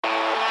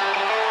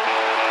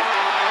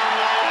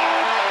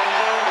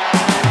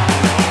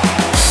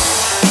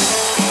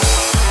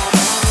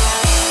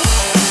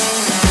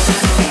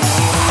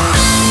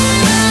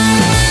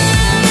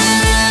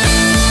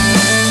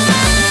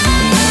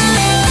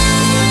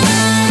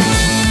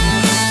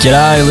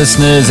G'day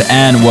listeners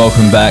and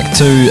welcome back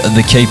to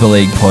the Keeper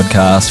League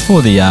podcast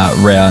for the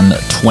round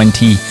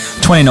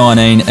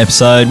 2019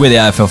 episode. We're the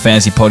AFL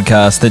Fantasy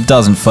podcast that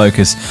doesn't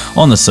focus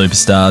on the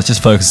superstars,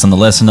 just focus on the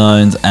lesser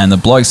knowns and the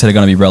blokes that are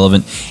going to be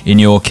relevant in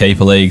your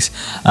Keeper Leagues.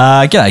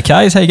 G'day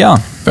Kays, how you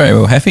going? Very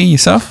well, Happy.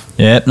 Yourself?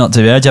 Yep, not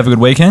too bad. Did you have a good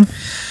weekend?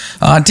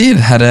 I did.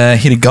 Had a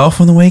hit of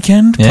golf on the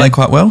weekend. Yeah. Played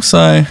quite well.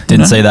 So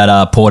Didn't see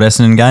that Port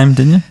Essendon game,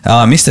 didn't you?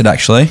 I missed it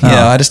actually.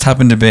 Yeah, I just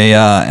happened to be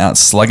out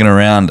slugging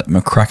around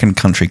McCracken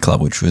Country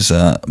Club, which was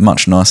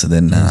much nicer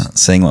than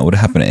seeing what would have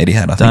happened at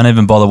Etihad. I think. Don't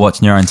even bother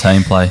watching your own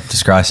team play.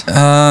 Disgrace.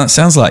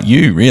 Sounds like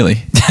you,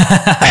 really.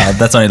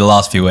 That's only the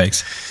last few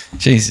weeks.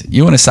 Jeez,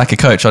 you want to sack a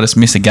coach? I just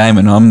miss a game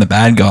and I'm the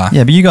bad guy.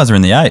 Yeah, but you guys are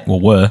in the 8.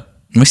 Well, were.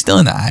 We're still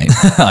in the 8.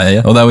 Oh,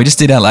 yeah. Although we just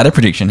did our ladder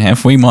prediction,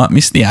 Hef, we might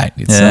miss the 8.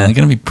 It's going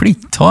to be pretty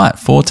tight.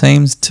 4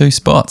 teams, 2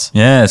 spots.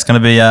 Yeah, it's going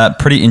to be a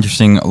pretty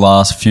interesting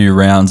last few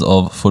rounds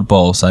of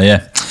football. So,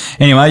 yeah.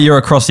 Anyway, you're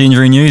across the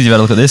injury news. You've had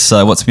a look at this.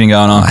 So, what's been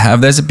going on? I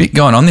have. There's a bit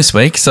going on this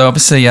week. So,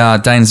 obviously,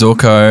 Dane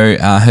Zorko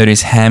hurt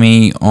his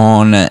hammy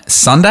on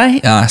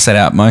Sunday. Sat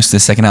out most of the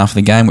second half of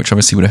the game, which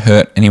obviously would have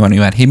hurt anyone who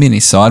had him in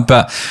his side.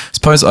 But I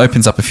suppose it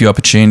opens up a few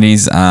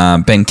opportunities.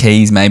 Ben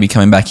Keys maybe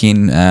coming back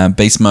in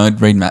beast mode.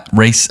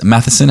 Reece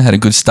Matheson had a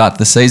good start to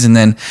the season,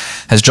 then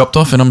has dropped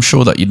off. And I'm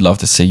sure that you'd love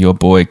to see your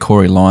boy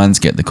Corey Lyons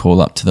get the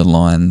call up to the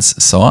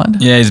Lions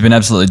side. Yeah, he's been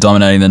absolutely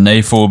dominating the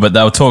knee full. But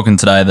they were talking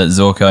today that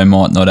Zorko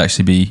might not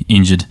actually be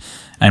injured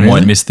and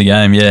won't miss the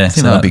game. Yeah, I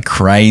think that would be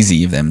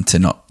crazy of them to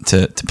not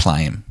to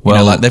play him.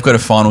 Well, like they've got a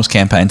finals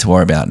campaign to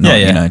worry about,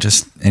 not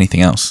just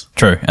anything else.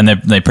 True, and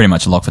they pretty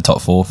much lock for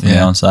top 4 from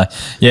now on. So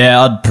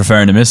yeah, I'd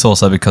prefer him to miss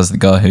also because the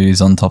guy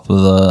who's on top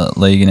of the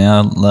league in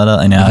our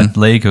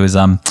league, who is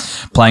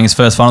playing his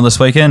first final this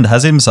weekend,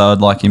 has him. So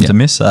I'd like him to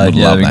miss. So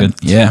yeah, that'd be good.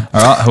 Yeah.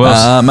 All right. Who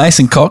else?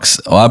 Mason Cox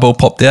eyeball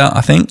popped out,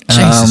 I think.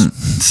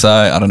 Jesus. So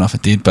I don't know if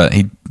it did, but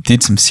he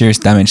did some serious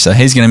damage. So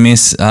he's going to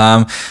miss.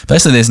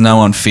 Basically, there's no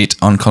one fit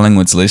on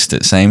Collingwood's list,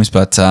 it seems.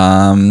 But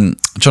John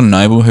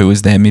Noble, who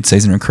was their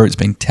mid-season recruit, has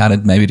been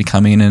touted maybe to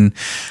come in and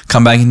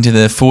come back into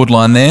the forward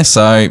line there.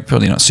 So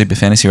probably not super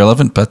fantasy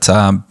relevant, but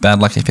bad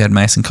luck if you had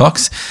Mason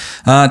Cox.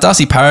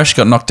 Darcy Parish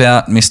got knocked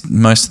out, missed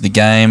most of the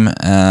game.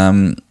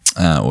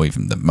 Or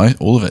even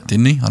all of it,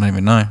 didn't he? I don't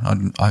even know.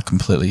 I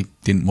completely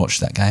didn't watch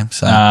that game.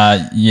 So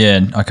yeah,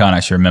 I can't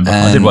actually remember.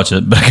 I did watch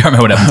it, but I can't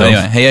remember what happened to him.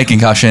 Anyway, he had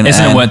concussion.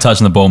 Essendon weren't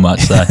touching the ball much,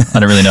 so I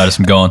didn't really notice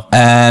him going.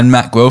 And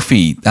Matt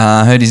Guelphy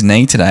hurt his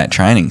knee today at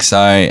training,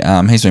 so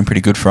he's been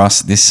pretty good for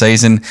us this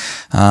season,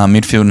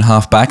 midfield and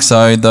half back.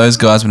 So those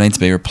guys will need to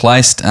be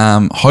replaced.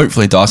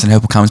 Hopefully Dyson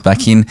Heppel comes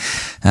back in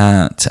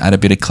to add a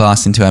bit of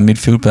class into our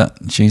midfield.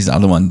 But geez, the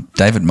other one,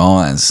 David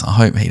Myers, I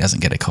hope he doesn't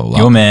get a call up.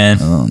 Your man.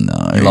 Oh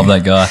no, you love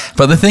that guy.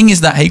 But the thing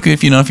is that he could,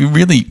 if you're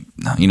really,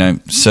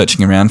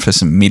 searching around for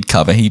some mid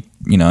cover,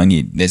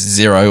 there's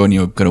 0 and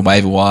you've got a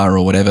waiver wire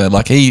or whatever.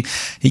 Like he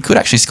could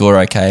actually score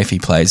okay if he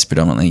plays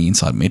predominantly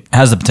inside mid.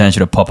 Has the potential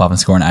to pop up and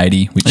score an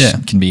 80, which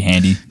can be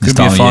handy. Could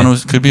be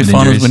a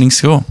finals winning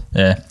score.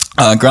 Yeah.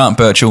 Grant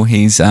Birchall,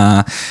 he's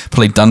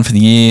probably done for the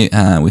year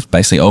with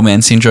basically old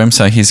man syndrome,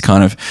 so his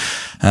kind of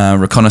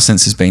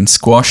reconnaissance has been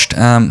squashed.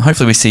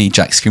 Hopefully we see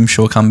Jack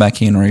Scrimshaw come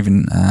back in, or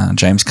even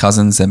James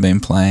Cousins. They've been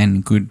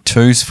playing good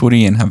twos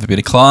footy and have a bit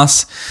of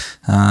class.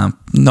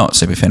 Not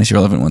super fantasy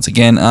relevant once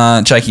again.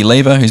 Jakey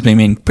Lever, who's been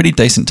in pretty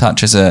decent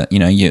touch as your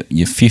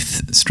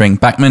 5th string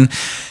backman.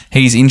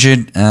 He's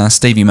injured.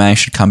 Stevie May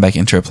should come back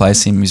in to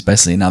replace him. He's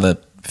basically another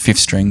 5th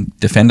string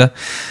defender.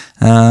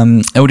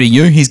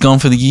 LDU, he's gone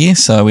for the year,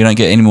 so we don't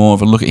get any more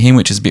of a look at him,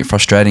 which is a bit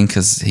frustrating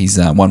because he's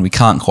one we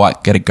can't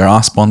quite get a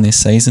grasp on this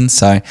season.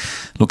 So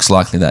looks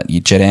likely that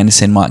your Jed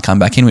Anderson might come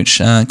back in, which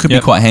could be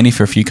quite handy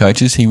for a few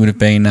coaches. He would have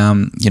been,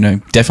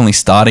 definitely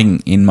starting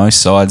in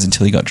most sides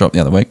until he got dropped the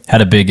other week. Had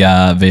a big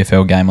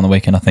VFL game on the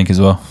weekend, I think, as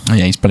well. Oh,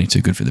 yeah, he's probably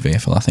too good for the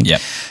VFL, I think.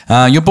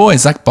 Yeah. Your boy,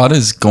 Zach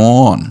Butters,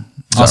 gone.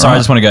 Sorry, right? I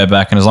just want to go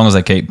back, and as long as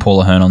they keep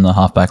Paul Ahern on the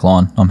half-back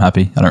line, I'm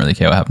happy. I don't really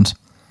care what happens.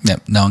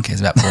 Yep, no one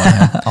cares about Paul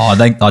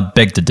Ahern. I'd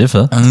beg to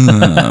differ.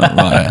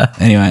 Right.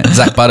 Anyway,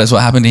 Zach Butters,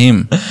 what happened to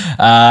him?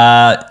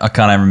 I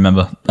can't even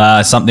remember.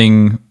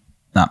 Something...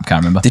 No, can't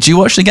remember. Did you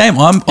watch the game?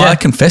 I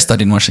confessed I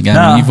didn't watch the game.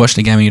 No. You've watched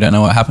the game and you don't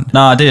know what happened.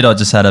 No, I did. I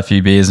just had a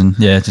few beers and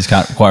just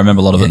can't quite remember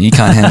a lot of it. You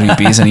can't handle your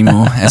beers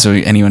anymore. As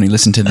anyone who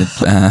listened to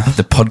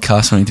the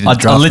podcast when we did the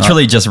draft, I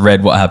literally just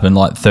read what happened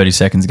like 30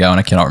 seconds ago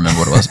and I cannot remember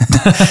what it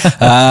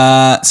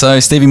was. So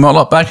Stevie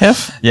Motlop back,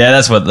 Hef? Yeah,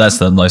 that's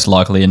the most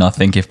likely, and I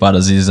think if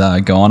Butters is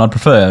gone, I'd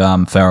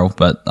prefer Farrell,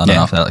 but I don't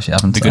know if that actually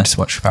happens. It'd be good to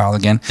watch Farrell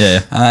again. Yeah.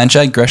 And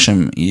Jade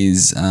Gresham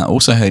is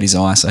also hurt his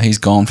eye, so he's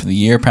gone for the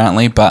year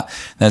apparently, but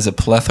there's a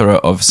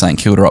plethora of St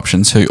Kilda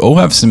options who all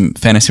have some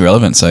fantasy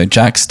relevance. So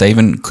Jack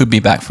Stephen could be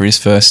back for his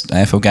first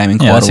AFL game in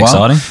quite a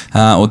while.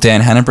 Exciting. Or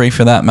Dan Hanbury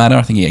for that matter.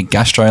 I think he had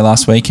gastro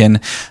last week,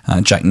 and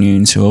Jack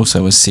Nunes, who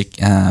also was sick,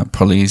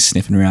 probably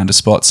sniffing around a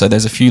spot. So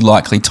there's a few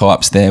likely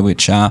types there,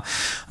 which I'm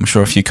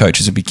sure a few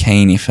coaches would be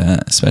keen if,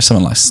 especially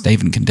someone like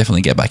Stephen can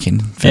definitely get back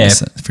in. For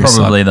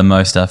probably the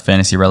most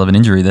fantasy relevant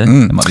injury there.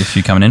 There might be a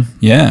few coming in.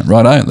 Yeah,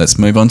 righto. Let's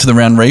move on to the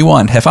round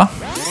rewind, Heifer.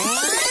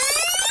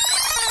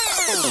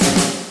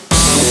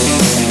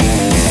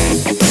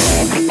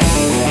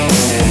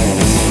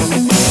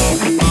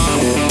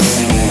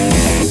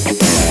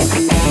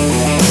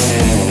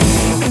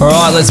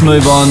 right, let's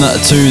move on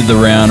to the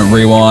Round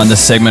Rewind, the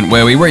segment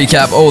where we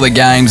recap all the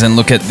games and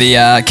look at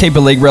the Keeper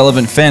League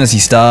relevant fantasy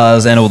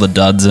stars and all the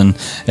duds and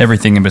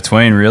everything in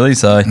between, really.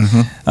 So,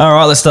 all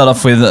right, let's start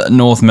off with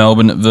North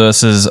Melbourne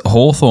versus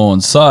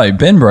Hawthorn. So,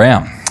 Ben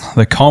Brown,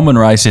 the Coleman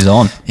race is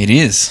on. It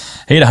is.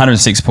 He had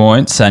 106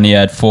 points and he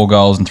had 4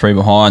 goals and 3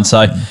 behind.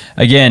 So,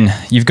 again,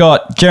 you've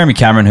got Jeremy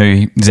Cameron,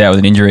 who is out with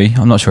an injury.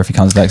 I'm not sure if he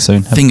comes back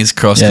soon. Fingers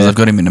crossed, because I've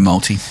got him in a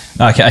multi.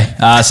 Okay.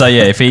 So,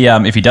 yeah, if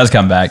he does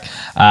come back,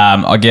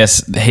 I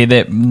guess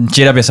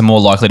GWS are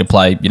more likely to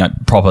play,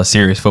 proper,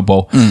 serious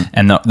football,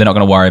 and they're not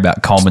going to worry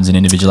about Coleman's and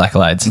individual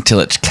accolades. Until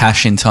it's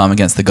cash in time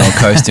against the Gold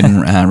Coast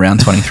in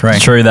round 23.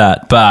 True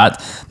that. But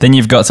then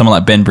you've got someone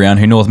like Ben Brown,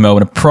 who North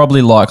Melbourne are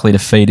probably likely to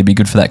feed to be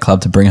good for that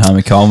club to bring home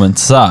a Coleman.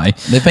 So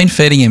they've been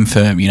feeding him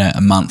for,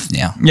 a month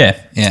now.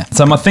 Yeah.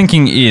 So my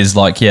thinking is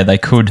they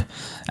could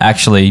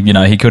actually,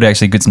 he could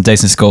actually get some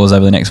decent scores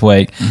over the next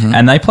week.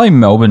 And they play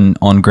Melbourne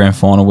on grand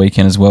final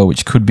weekend as well,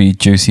 which could be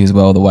juicy as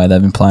well, the way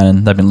they've been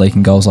playing. They've been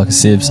leaking goals like a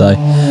sieve. So,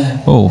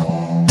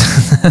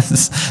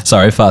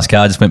 sorry, fast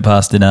car just went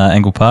past in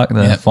Angle Park,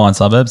 the fine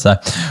suburb. So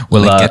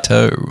we'll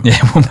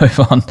move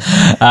on.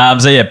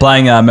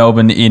 Playing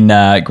Melbourne in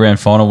grand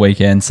final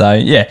weekend. So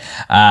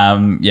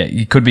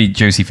it could be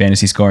juicy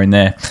fantasy scoring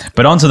there.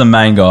 But on to the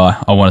main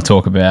guy I want to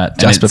talk about,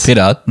 Jasper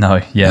Pittard.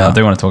 I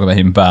do want to talk about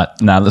him,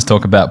 but let's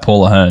talk about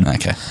Paul Ahern.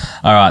 Okay,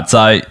 all right.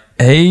 So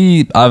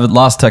he, over the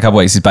last couple of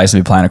weeks, he's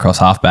basically playing across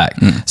halfback.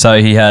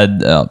 So he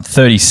had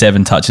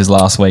 37 touches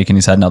last week and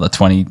he's had another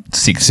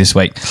 26 this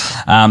week.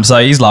 So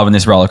he's loving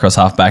this role across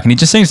halfback and he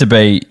just seems to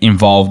be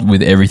involved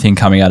with everything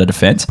coming out of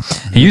defence.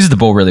 He uses the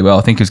ball really well.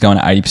 I think he was going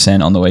to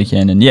 80% on the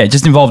weekend and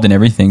just involved in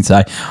everything.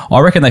 So I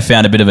reckon they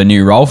found a bit of a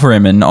new role for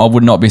him and I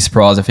would not be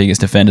surprised if he gets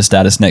defender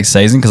status next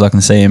season because I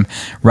can see him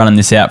running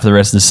this out for the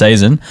rest of the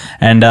season.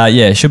 And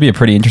it should be a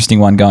pretty interesting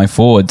one going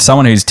forward.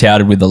 Someone who's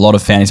touted with a lot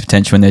of fantasy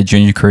potential in their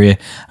junior career,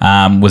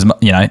 was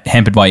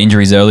hampered by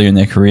injuries earlier in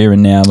their career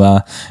and now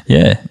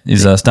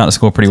is starting to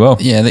score pretty well.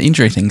 Yeah, the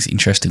injury thing's an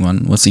interesting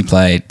one. He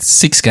played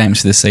 6 games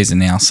for this season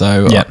now.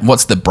 So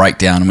what's the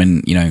breakdown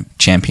when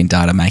champion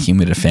data make him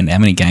a defender? How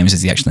many games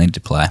does he actually need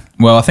to play?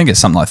 Well, I think it's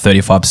something like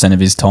 35% of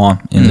his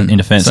time in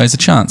defence. So there's a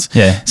chance.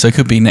 Yeah. So it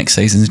could be next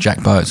season's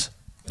Jack Bowes.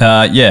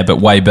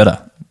 But way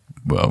better.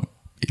 Well,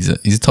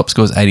 his top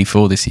score is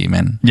 84 this year,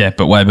 man. Yeah,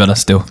 but way better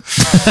still.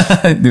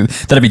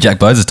 That'd be Jack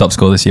Bowes' top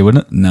score this year,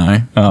 wouldn't it?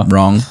 No,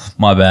 wrong.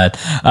 My bad.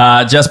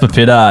 Jasper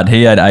Pittard,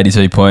 he had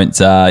 82 points.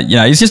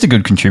 He's just a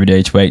good contributor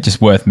each week,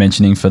 just worth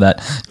mentioning for that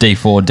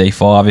D4,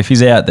 D5. If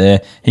he's out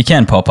there, he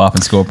can pop up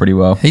and score pretty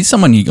well. He's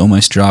someone you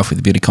almost draft with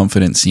a bit of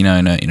confidence, in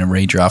a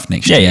redraft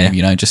next year,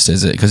 just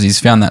because he's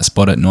found that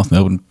spot at North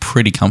Melbourne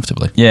pretty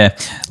comfortably. Yeah.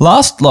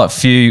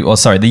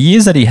 The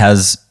years that he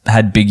has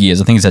had big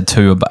years. I think he's had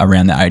 2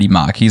 around the 80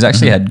 mark. He's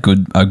actually had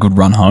a good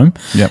run home.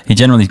 Yep. He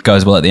generally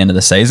goes well at the end of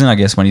the season, I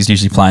guess, when he's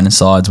usually playing in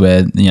sides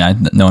where,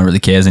 no one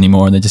really cares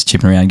anymore and they're just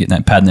chipping around getting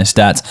that pad in their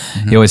stats.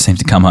 He always seems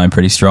to come home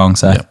pretty strong.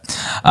 So,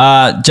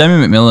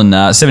 Jamie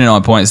McMillan,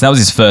 79 points. That was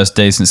his first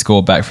decent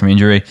score back from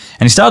injury.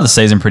 And he started the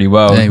season pretty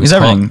well. Yeah, he's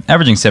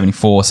averaging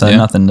 74, so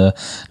nothing to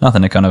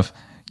kind of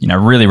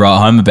really write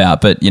home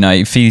about. But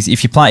if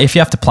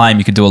you have to play him,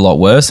 you could do a lot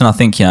worse. And I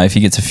think if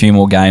he gets a few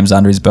more games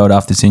under his belt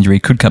after this injury, he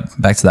could come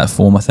back to that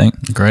form. I think.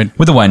 Agreed.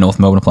 With the way North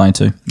Melbourne are playing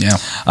too. Yeah.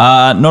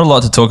 Not a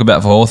lot to talk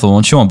about for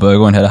Hawthorn. Sean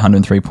Burgoyne had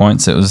 103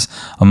 points. It was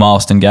a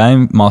milestone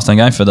game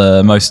for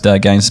the most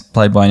games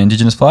played by an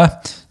Indigenous player.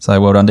 So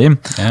well done to him.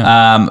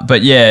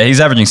 Yeah.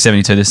 He's averaging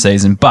 72 this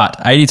season, but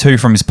 82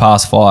 from his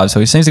past 5. So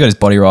he seems to got his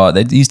body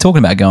right. He's talking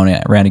about going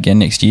around again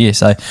next year.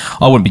 So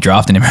I wouldn't be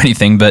drafting him or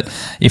anything, but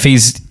if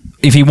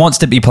he wants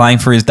to be playing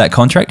for that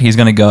contract, he's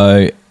going to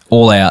go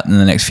all out in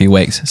the next few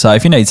weeks. So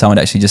if you need someone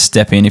to actually just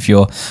step in, if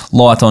you're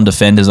light on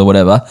defenders or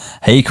whatever,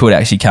 he could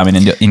actually come in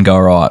and go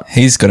right.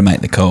 He's got to make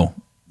the call.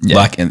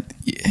 Yeah.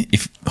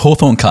 If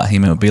Hawthorn cut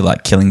him, it would be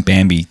like killing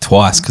Bambi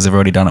twice because they've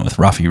already done it with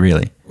Ruffy,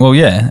 really. Well,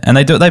 yeah, and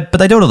they do it. But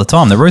they do it all the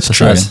time. They're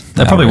ruthless.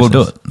 They probably will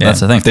do it. Yeah. That's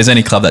the thing. If there's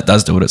any club that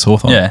does do it, it's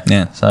Hawthorn.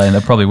 Yeah. So they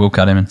probably will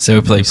cut him. And so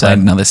he'll probably play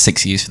another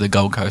 6 years for the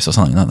Gold Coast or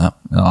something like that.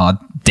 Oh,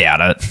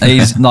 doubt it.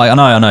 He's I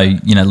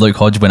know. Luke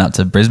Hodge went up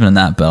to Brisbane and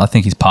that, but I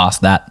think he's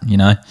past that.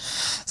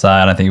 So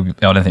I don't think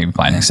he'll be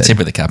playing next season. Tip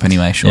of the cap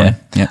anyway. Sure.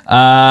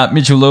 Yeah.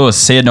 Mitchell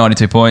Lewis, he had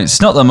 92 points.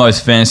 It's not the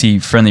most fantasy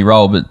friendly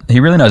role, but he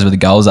really knows where the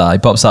goals are. He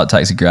pops up,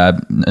 takes a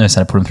grab, knows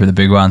how to put him through the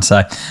big one.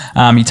 So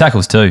he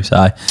tackles too.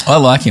 So I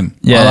like him.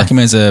 Yeah. I like him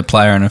as a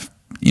player and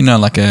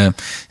like a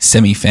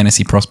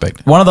semi-fantasy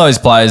prospect. One of those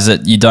players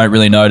that you don't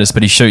really notice,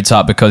 but he shoots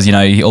up because,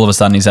 all of a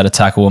sudden he's had a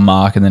tackle, a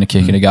mark, and then a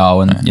kick and a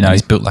goal. And,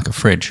 he's built like a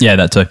fridge. Yeah,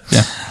 that too.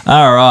 Yeah.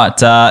 All right.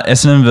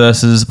 Essendon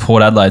versus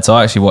Port Adelaide. So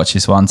I actually watched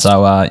this one.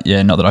 So, not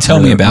that I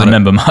can really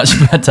remember much.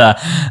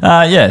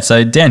 But,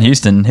 so Dan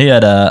Houston, he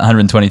had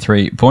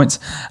 123 points.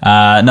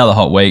 Another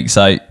hot week.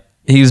 So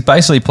he was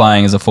basically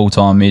playing as a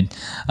full-time mid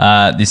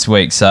this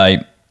week. So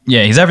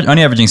Yeah, he's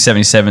only averaging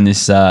 77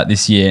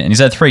 this year, and he's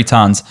had 3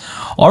 tons.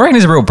 I reckon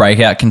he's a real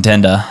breakout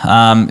contender,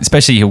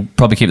 especially he'll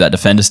probably keep that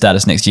defender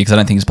status next year because I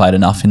don't think he's played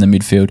enough in the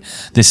midfield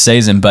this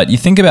season. But you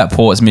think about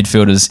Port's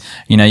midfielders,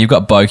 you've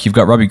got Boak, you've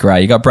got Robbie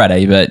Gray, you've got Brad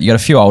Ebert, you've got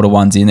a few older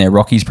ones in there.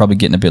 Rocky's probably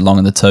getting a bit long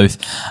in the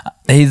tooth.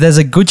 There's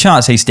a good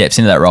chance he steps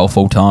into that role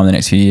full time in the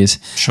next few years.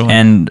 Sure.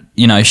 And,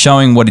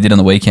 showing what he did on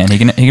the weekend, he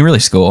can really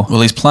score.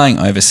 Well, he's playing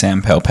over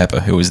Sam Pepper,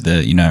 who was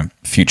the,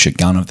 future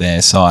gun of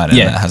their side, and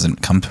that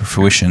hasn't come to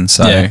fruition.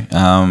 So,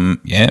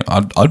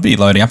 I'd be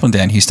loading up on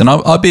Dan Houston.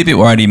 I'd be a bit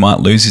worried he might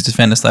lose his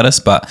defender status,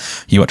 but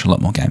you watch a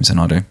lot more games than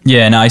I do.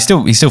 Yeah, no, he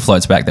still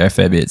floats back there a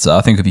fair bit, so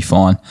I think he'll be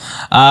fine.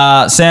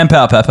 Sam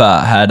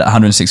Pepper had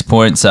 106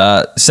 points,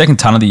 second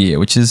ton of the year,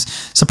 which is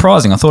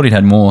surprising. I thought he'd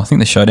had more. I think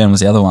the showdown was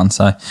the other one.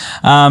 So,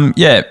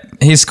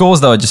 his scores,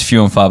 though, are just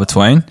few and far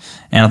between.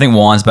 And I think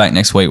Wine's back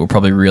next week will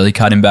probably really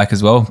cut him back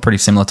as well. Pretty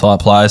similar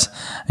type players.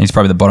 And he's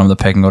probably the bottom of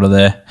the pecking order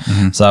there.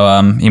 Mm-hmm.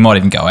 So he might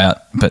even go out.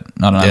 But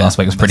I don't know, last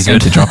week was pretty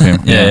good to drop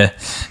him. yeah,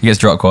 he gets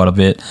dropped quite a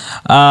bit.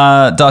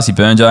 Darcy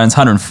Burn-Jones,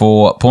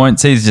 104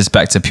 points. He's just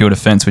back to pure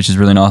defence, which is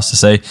really nice to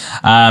see.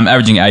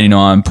 Averaging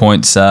 89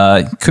 points.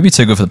 Could be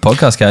too good for the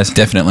podcast case.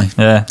 Definitely.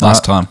 Yeah.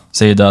 Last time.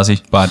 See you, Darcy.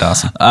 Bye,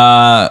 Darcy.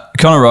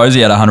 Connor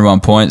Rosie had 101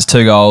 points,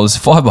 2 goals,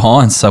 5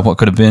 behinds, so what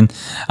could have been.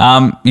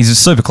 He's a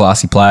super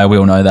classy player, we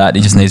all know that.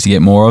 He just needs to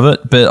get more of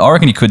it. But I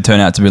reckon he could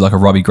turn out to be like a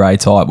Robbie Gray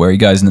type where he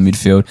goes in the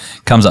midfield,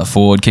 comes up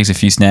forward, kicks a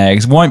few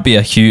snags. Won't be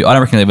I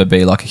don't reckon he'll ever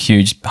be like a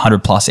huge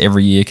 100 plus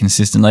every year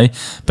consistently,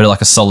 but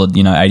like a solid,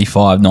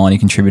 85, 90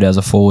 contributor as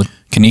a forward.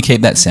 Can you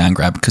keep that sound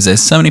grab? Because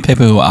there's so many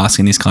people who are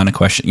asking this kind of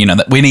question,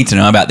 that we need to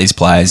know about these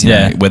players, you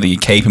know, whether you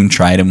keep them,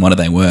 trade them, what are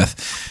they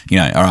worth? All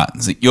right,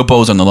 so your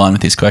ball's on the line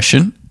with this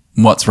question.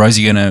 What's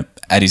Rosie going to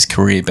add his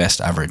career best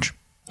average?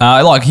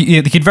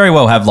 He could very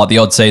well have like the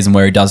odd season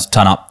where he does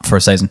turn up for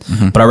a season,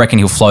 but I reckon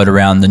he'll float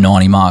around the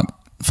 90 mark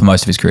for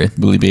most of his career.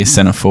 Will he be a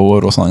centre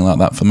forward or something like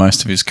that for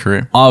most of his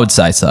career? I would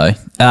say so.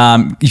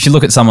 If you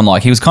look at someone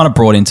like, he was kind of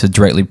brought in to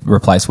directly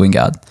replace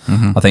Wingard,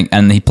 I think,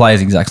 and he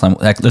plays exactly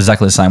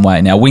the same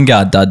way. Now,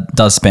 Wingard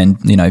does spend,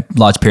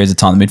 large periods of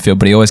time in the midfield,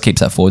 but he always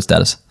keeps that forward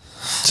status.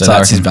 So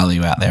that's his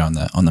value out there on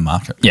the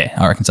market. Yeah,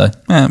 I reckon so.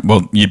 Yeah,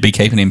 well, you'd be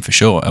keeping him for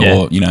sure. Yeah.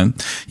 Or,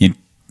 you'd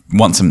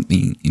want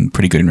something in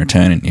pretty good in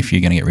return if you're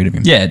going to get rid of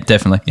him. Yeah,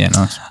 definitely. Yeah,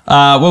 nice.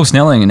 Will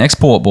Snelling, an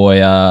export boy,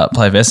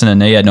 player of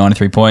Essendon, he had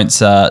 93 points,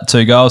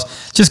 2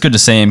 goals. Just good to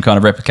see him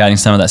kind of replicating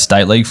some of that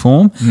state league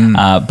form,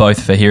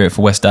 both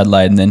for West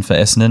Adelaide and then for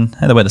Essendon.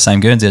 Hey, they wear the same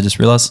Guernsey, I just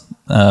realised.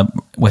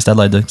 West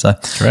Adelaide do, so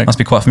correct. Must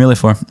be quite familiar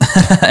for him.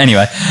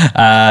 Anyway,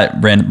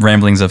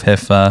 ramblings of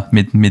Hef,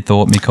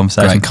 mid-thought,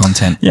 mid-conversation. Great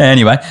content. Yeah,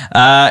 anyway.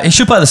 He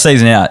should play the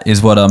season out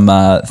is what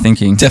I'm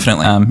thinking.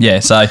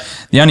 Definitely. So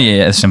the only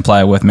Essendon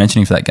player worth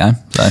mentioning for that game.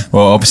 So.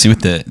 Well, obviously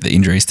with the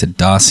injuries to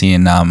Darcy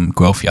and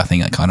Guelphy, I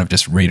think that kind of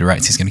just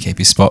reiterates he's going to keep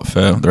his spot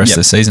for the rest of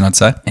the season, I'd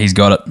say. He's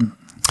got it.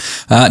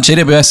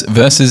 GWS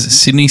versus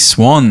Sydney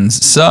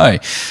Swans. So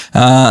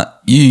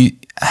you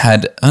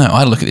had... I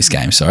had a look at this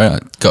game, sorry. I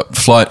got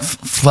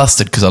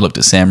flustered because I looked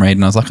at Sam Reid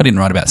and I was like, I didn't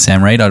write about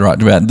Sam Reid. I'd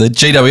write about the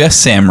GWS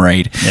Sam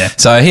Reid. Yeah.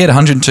 So he had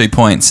 102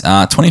 points,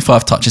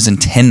 25 touches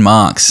and 10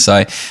 marks.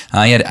 So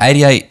he had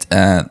 88...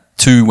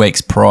 2 weeks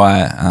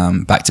prior,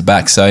 back to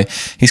back. So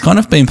he's kind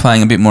of been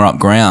playing a bit more up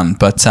ground,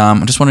 but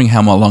I'm just wondering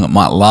how long it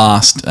might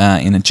last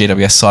in a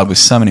GWS side with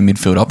so many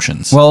midfield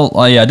options. Well,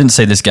 I didn't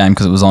see this game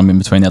because it was on in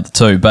between the other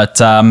two,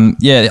 but I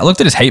looked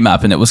at his heat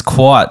map and it was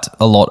quite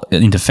a lot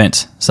in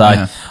defence.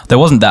 So there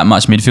wasn't that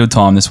much midfield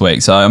time this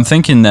week. So I'm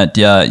thinking that,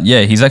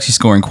 he's actually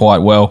scoring quite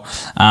well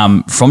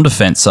from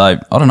defence. So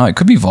I don't know, it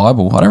could be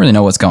viable. I don't really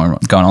know what's going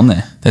on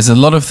there. There's a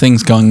lot of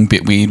things going a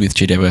bit weird with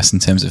GWS in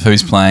terms of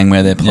who's playing,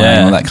 where they're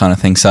playing, all that kind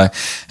of thing. So,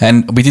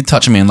 and we did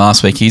touch on him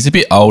last week. He's a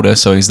bit older,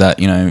 so he's that,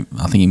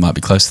 I think he might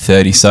be close to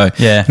 30. So,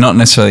 not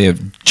necessarily a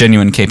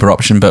genuine keeper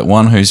option, but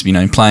one who's,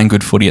 playing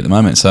good footy at the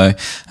moment. So,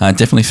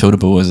 definitely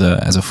fieldable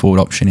as a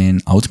forward option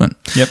in Ultimate.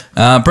 Yep.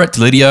 Brett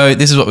Delidio,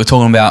 this is what we're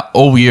talking about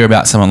all year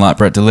about someone like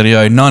Brett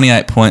Delidio.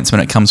 98 points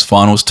when it comes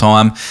finals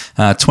time,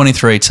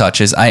 23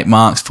 touches, 8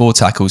 marks, 4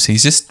 tackles.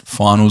 He's just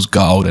finals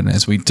gold. And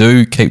as we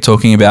do keep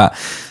talking about,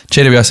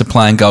 GWS are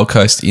playing Gold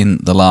Coast in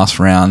the last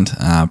round.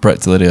 Brett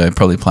Delidio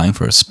probably playing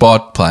for a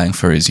spot, playing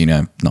for his,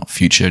 not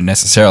future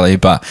necessarily,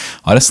 but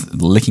I just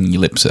licking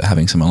your lips at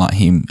having someone like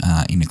him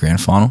in the grand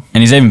final.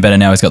 And he's even better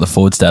now. He's got the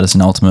forward status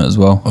in Ultimate as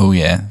well. Oh,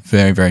 yeah.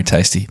 Very, very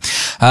tasty.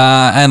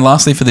 And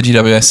lastly for the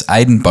GWS,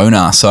 Aiden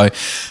Bonar. So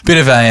bit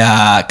of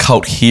a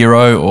cult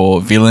hero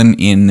or villain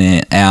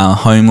in our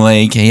home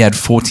league. He had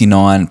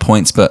 49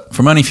 points, but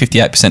from only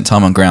 58%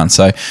 time on ground.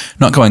 So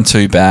not going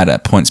too bad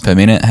at points per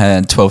minute.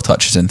 Had 12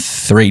 touches and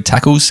 3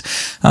 tackles.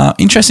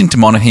 Interesting to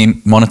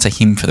monitor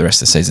him for the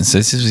rest of the season. So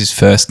this was his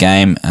first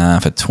game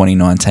for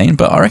 2019,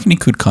 but I reckon he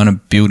could kind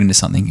of build into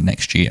something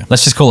next year.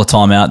 Let's just call a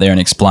time out there and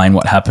explain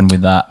what happened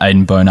with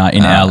Aiden Bonar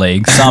in our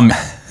league. Some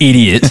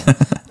idiot,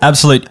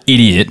 absolute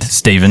idiot,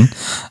 Stephen,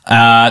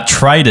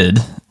 traded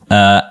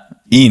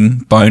in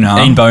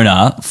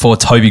Bonar for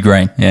Toby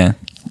Green. Yeah.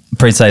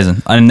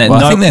 Pre-season. And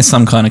I think there's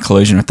some kind of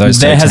collusion with those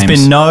two teams. There has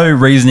been no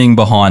reasoning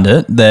behind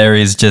it. There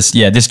is just,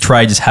 this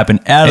trade just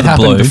happened out of the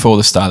blue. It happened before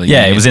the start of the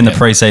year. Yeah, it was in the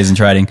pre-season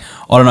trading.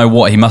 I don't know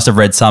what. He must have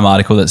read some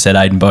article that said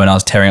Aiden Bonar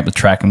was tearing up the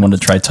track and wanted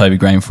to trade Toby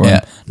Green for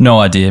him. No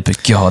idea,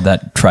 but God,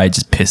 that trade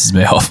just pisses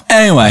me off.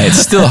 Anyway, it's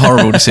still a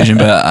horrible decision,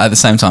 but at the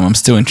same time, I'm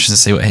still interested to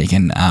see what he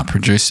can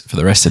produce for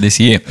the rest of this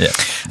year.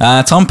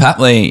 Yeah. Tom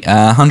Papley,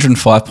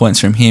 105 points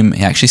from him.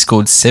 He actually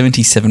scored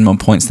 77 more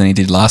points than he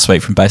did last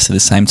week from basically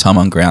the same time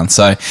on ground.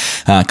 So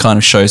kind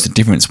of shows the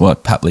difference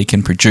what Papley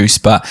can produce.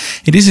 But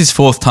it is his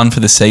 4th ton for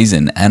the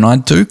season, and I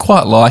do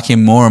quite like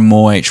him more and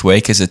more each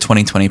week as a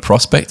 2020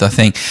 prospect. I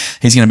think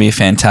he's going to be a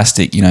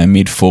fantastic,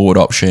 mid-forward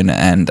option,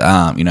 and,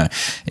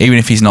 even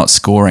if he's not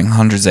scoring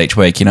hundreds each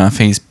week, if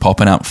he's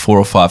popping up 4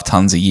 or 5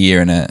 tons a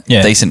year and a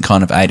decent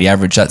kind of 80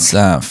 average, that's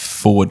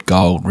forward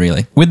gold,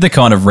 really. With the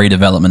kind of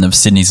redevelopment of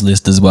Sydney's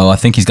list as well, I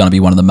think he's going to be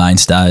one of the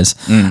mainstays.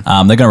 They're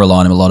going to rely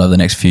on him a lot over the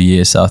next few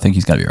years, so I think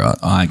he's going to be right.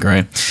 I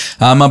agree.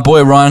 My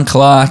boy Ryan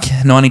Clark,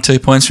 92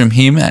 points from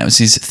him. It was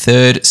his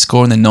 3rd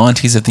score in the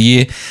 90s of the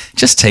year.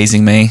 Just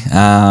teasing me.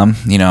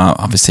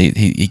 Obviously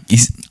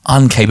he's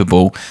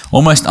uncapable,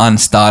 almost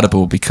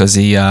unstartable, because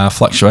he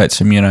fluctuates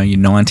from, your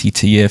 90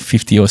 to your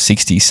 50 or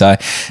 60. So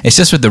it's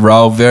just with the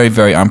role, very,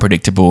 very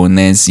unpredictable. And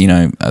there's,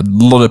 a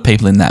lot of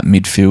people in that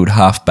midfield,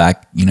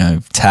 halfback,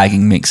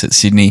 tagging mix at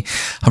Sydney.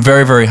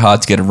 Very, very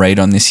hard to get a read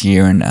on this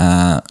year, and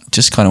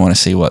just kind of want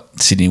to see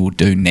what Sydney will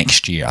do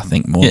next year, I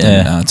think, more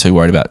than too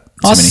worried about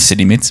too many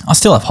Sydney mids. I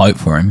still have hope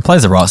for him. He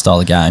plays the right style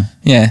of game.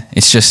 Yeah,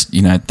 it's just,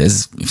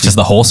 it's just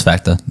the horse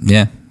factor.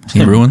 Yeah.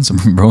 He ruins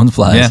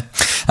players. Yeah.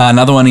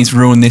 Another one he's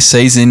ruined this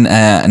season.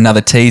 Another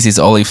tease is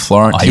Ollie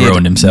Florent. He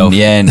ruined himself.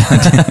 Yeah,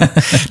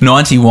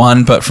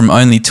 91, but from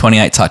only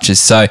 28 touches.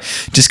 So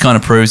just kind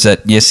of proves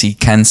that, yes, he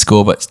can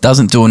score, but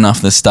doesn't do enough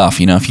of the stuff.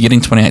 If you're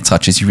getting 28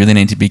 touches, you really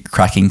need to be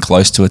cracking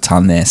close to a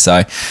ton there.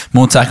 So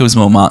more tackles,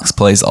 more marks,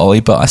 please,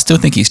 Ollie. But I still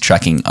think he's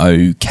tracking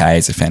okay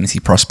as a fantasy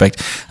prospect.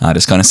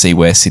 Just going to see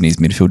where Sydney's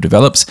midfield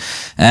develops.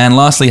 And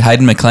lastly,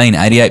 Hayden McLean,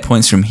 88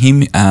 points from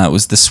him.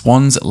 Was the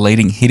Swans'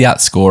 leading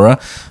hit-out scorer.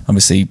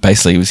 Obviously,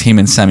 basically, it was him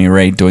and Sammy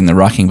Reid doing the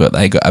rucking, but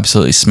they got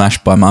absolutely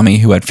smashed by Mummy,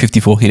 who had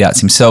 54 hit-outs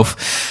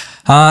himself.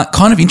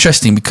 Kind of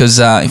interesting, because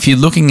if you're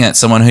looking at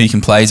someone who you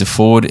can play as a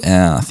forward,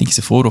 I think he's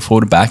a forward or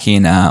forward back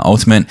in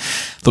Ultimate.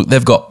 Look,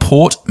 they've got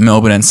Port,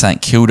 Melbourne and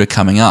St Kilda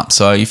coming up.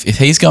 So if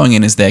he's going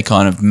in as their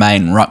kind of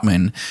main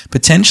ruckman,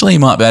 potentially he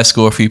might be able to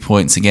score a few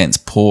points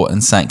against Port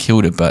and St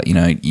Kilda, but,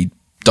 you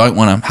don't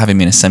want to have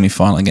him in a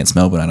semi-final against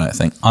Melbourne, I don't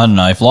think. I don't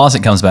know. If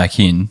Lycett comes back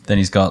in, then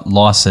he's got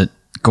Lycett,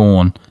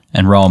 Gawn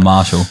and Rowan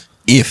Marshall.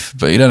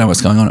 But you don't know what's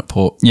going on at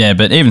Port. Yeah,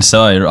 but even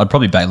so, I'd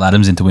probably back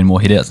Laddams in to win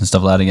more hit-outs and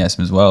stuff like that against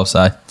him as well. So,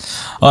 I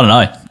don't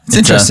know. It's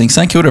interesting.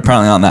 St Kilda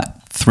apparently aren't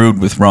that thrilled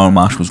with Rowan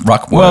Marshall's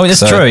ruck work. Well, it's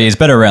true. He's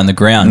better around the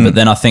ground, but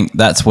then I think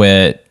that's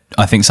where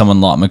I think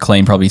someone like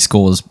McLean probably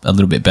scores a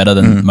little bit better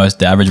than most of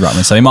the average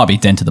ruckman, so he might be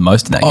dented the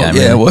most in that game.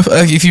 Yeah, really. well,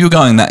 if you were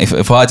going that,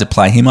 if I had to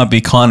play him, I'd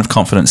be kind of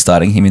confident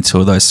starting him in 2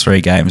 of those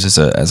 3 games as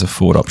a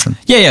forward option.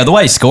 Yeah, the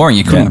way he's scoring,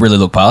 you couldn't really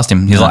look past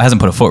him. He's hasn't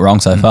put a foot wrong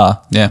so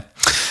far. Yeah.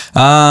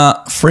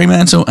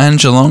 Fremantle and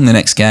Geelong, the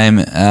next game.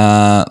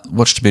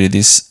 Watched a bit of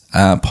this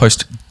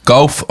post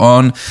golf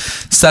on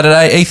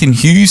Saturday. Ethan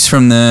Hughes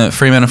from the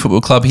Fremantle Football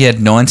Club, he had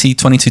 90,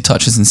 22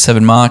 touches and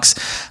 7 marks.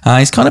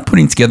 He's kind of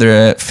putting together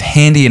a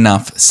handy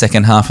enough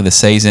second half of the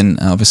season.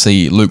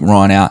 Obviously, Luke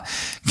Ryan out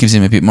gives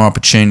him a bit more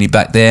opportunity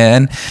back there.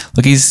 And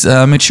look, he's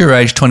mature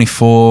age,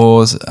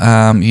 24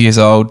 years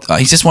old.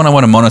 He's just one I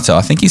want to monitor.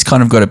 I think he's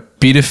kind of got a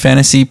bit of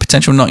fantasy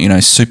potential, not,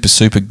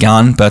 super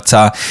gun, but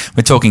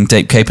we're talking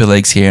deep keeper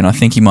leagues here, and I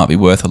think he might be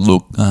worth a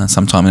look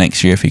sometime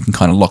next year if he can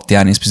kind of lock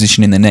down his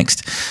position in the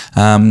next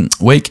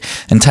week.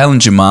 And Taylor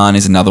Jaman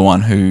is another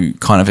one who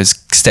kind of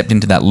has stepped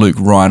into that Luke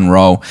Ryan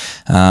role.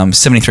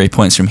 73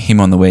 points from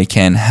him on the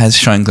weekend, has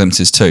shown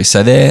glimpses too.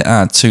 So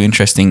they're 2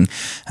 interesting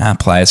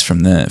players from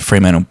the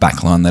Fremantle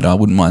backline that I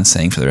wouldn't mind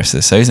seeing for the rest of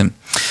the season.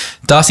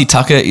 Darcy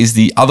Tucker is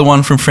the other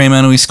one from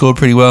Fremantle. He scored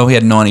pretty well. He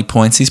had 90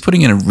 points. He's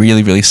putting in a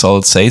really, really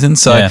solid season.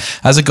 So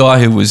as a guy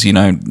who was,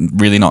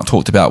 really not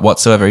talked about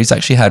whatsoever, he's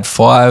actually had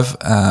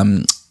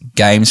 5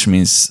 games from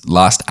his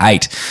last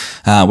 8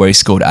 where he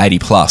scored 80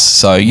 plus.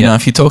 So,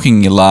 if you're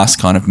talking your last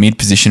kind of mid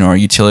position or a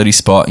utility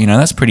spot,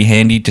 that's pretty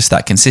handy, just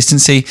that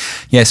consistency.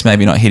 Yes,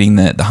 maybe not hitting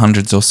the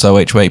hundreds or so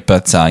each week,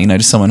 but,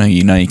 just someone who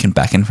you can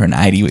back in for an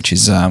 80, which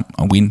is a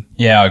win.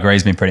 Yeah, I agree.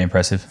 He's been pretty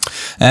impressive.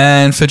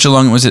 And for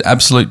Geelong, it was an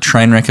absolute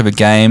train wreck of a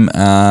game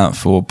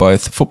for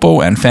both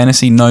football and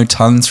fantasy. No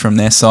tons from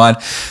their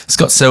side.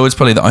 Scott Selwood's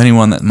probably the only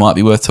one that might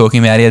be worth talking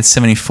about. He had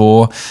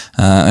 74,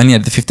 only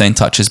had the 15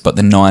 touches, but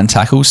the 9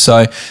 tackles.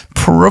 So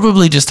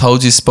probably just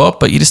holds his spot,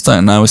 but you just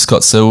don't know with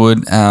Scott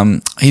Selwood.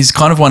 He's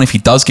kind of one, if he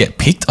does get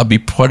picked, I'd be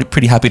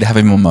pretty happy to have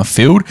him on my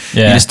field.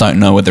 Yeah. You just don't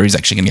know whether he's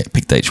actually going to get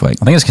picked each week.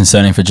 I think it's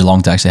concerning for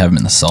Geelong to actually have him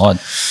in the side.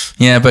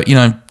 Yeah, but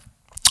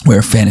we're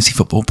a fantasy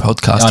football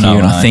podcast here,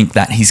 and I think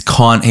that he's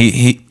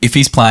if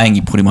he's playing,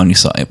 you put him on your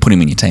side, put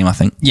him in your team. I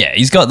think. Yeah,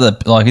 he's had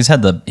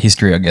the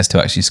history, I guess,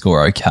 to actually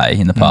score okay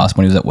in the past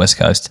when he was at West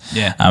Coast.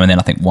 Yeah. And then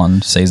I think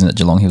one season at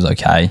Geelong he was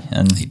okay,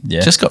 and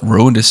Just got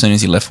ruined as soon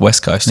as he left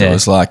West Coast. Yeah. It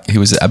was like he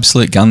was an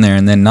absolute gun there,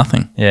 and then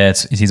nothing. Yeah,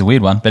 he's a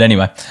weird one. But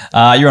anyway,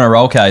 you're on a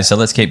roll case, so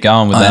let's keep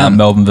going with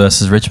Melbourne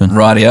versus Richmond.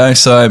 Rightio.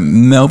 So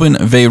Melbourne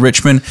v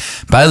Richmond.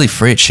 Bailey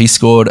Fritsch, he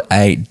scored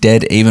a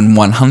dead even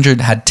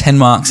 100, had 10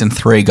 marks and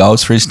 3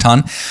 goals for his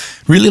ton.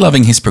 Really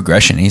loving his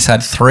progression. He's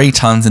had 3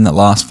 tons in the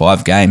last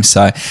 5 games,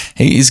 so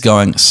he is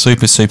going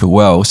super, super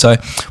well. So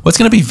what's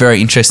going to be very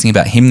interesting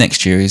about him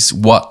next year is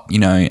what,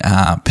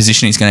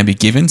 position he's going to be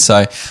given. So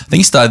I think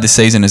he started the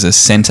season as a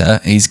centre.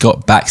 He's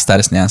got back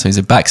status now, so he's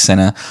a back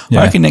centre.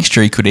 Yeah. I reckon next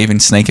year he could even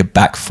sneak a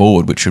back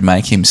forward, which would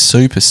make him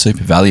super,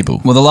 super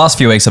valuable. Well, the last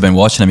few weeks I've been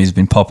watching him, he's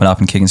been popping up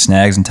and kicking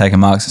snags and taking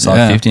marks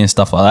inside 50 and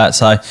stuff like that.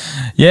 So,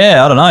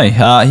 yeah, I don't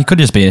know. He could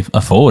just be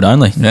a forward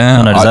only. Yeah, I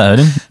don't know, does that hurt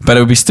him? But it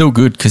would be still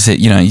good because,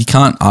 you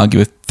can't argue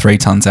with 3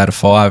 tons out of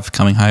 5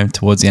 coming home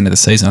towards the end of the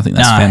season. I think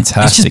that's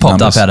fantastic. He's just popped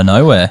numbers. up out of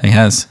nowhere. He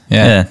has,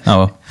 yeah. Oh,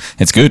 well.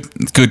 It's good.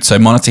 It's good. So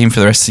monitor him for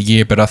the rest of the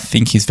year, but I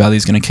think his value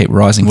is going to keep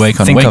rising week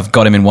on I think week. I've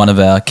got him in one of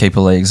our keeper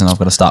leagues and I've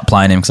got to start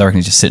playing him because I reckon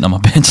he's just sitting on my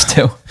bench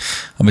still.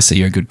 Obviously,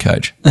 you're a good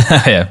coach.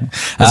 Yeah.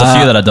 There's a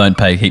few that I don't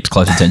pay heaps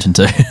close attention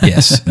to.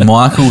 Yes.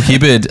 Michael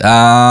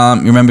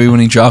Hibberd. You remember when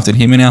he drafted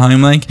him in our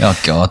home league? Oh,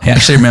 God. He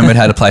actually remembered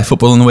how to play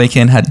football on the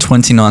weekend, had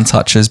 29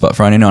 touches, but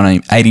for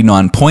only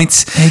 89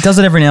 points. He does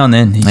it every now and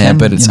then.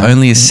 But it's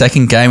only his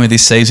second game of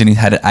this season. He's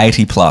had an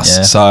 80 plus.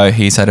 Yeah. So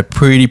he's had a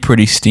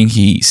pretty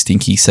stinky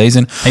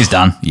season. He's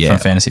done. Yeah, from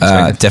fantasy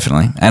perspective.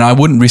 definitely. And I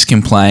wouldn't risk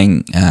him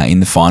playing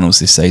in the finals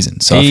this season.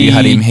 So if you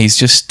had him, he's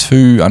just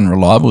too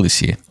unreliable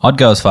this year. I'd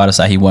go as far to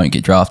say he won't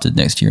get drafted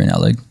next year in our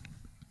league.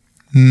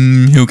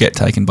 He'll get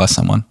taken by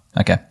someone.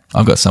 Okay.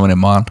 I've got someone in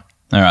mind.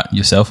 All right.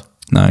 Yourself?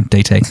 No,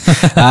 DT.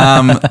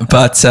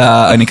 But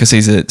only because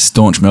he's a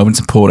staunch Melbourne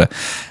supporter.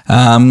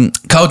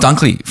 Cole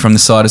Dunkley from the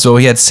side as well.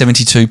 He had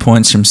 72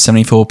 points from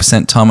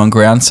 74% time on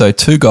ground. So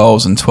 2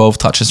 goals and 12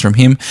 touches from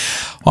him.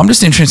 I'm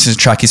just interested to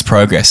track his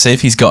progress, see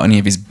if he's got any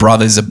of his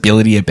brother's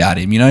ability about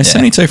him.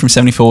 72 from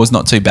 74 is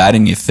not too bad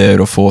in your 3rd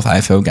or 4th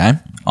AFL game.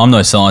 I'm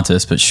no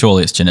scientist, but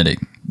surely it's genetic.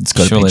 It's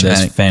got to be surely genetic.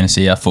 there's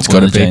fantasy football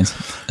in the genes.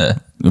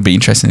 It'll be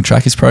interesting to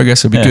track his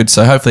progress. It'll be good.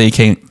 So hopefully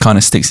he kind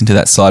of sticks into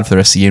that side for the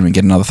rest of the year and we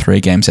get another 3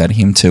 games out of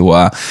him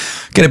to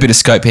get a bit of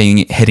scope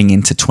heading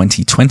into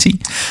 2020.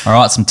 All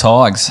right, some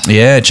Tigers.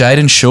 Yeah,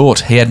 Jaden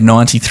Short. He had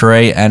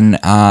 93 and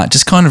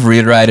just kind of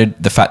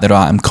reiterated the fact that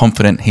I am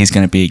confident he's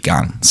going to be a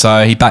gun.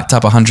 So he backed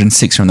up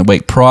 106 from the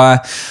week prior.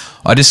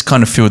 I just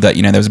kind of feel that,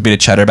 there was a bit of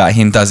chatter about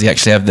him. Does he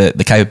actually have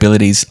the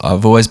capabilities?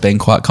 I've always been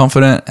quite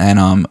confident and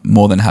I'm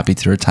more than happy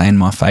to retain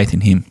my faith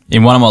in him.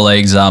 In one of my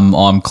leagues,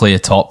 I'm clear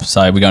top.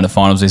 So we're going to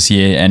finals this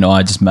year and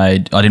I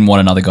didn't want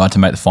another guy to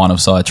make the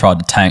finals, so I tried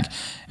to tank.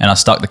 And I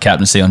stuck the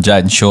captaincy on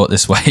Jaden Short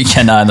this week.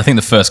 And I think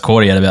the first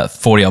quarter he had about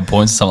 40-odd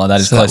points or something like that.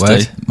 He's close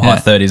to high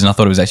 30s. And I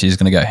thought he was actually just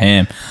going to go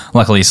ham.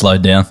 Luckily, he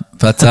slowed down.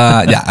 But,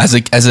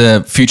 as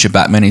a future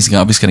Batman, he's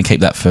obviously going to keep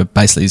that for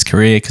basically his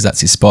career because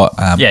that's his spot.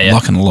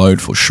 Lock and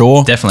load for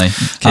sure. Definitely.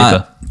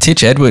 Keeper.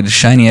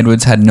 Shaney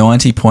Edwards had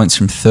 90 points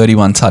from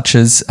 31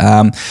 touches.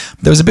 There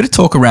was a bit of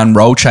talk around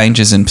role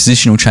changes and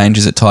positional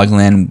changes at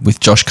Tigerland with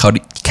Josh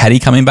Caddy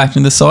coming back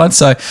into the side.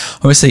 So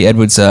obviously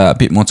Edwards a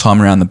bit more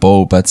time around the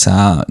ball, but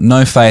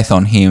no faith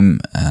in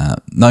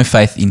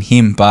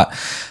him. But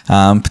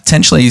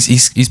potentially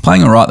he's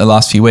playing all right the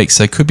last few weeks,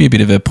 so it could be a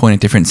bit of a point of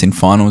difference in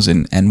finals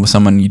and with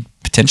someone you'd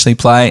potentially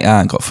play.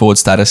 Got forward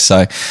status,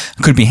 so it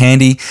could be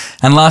handy.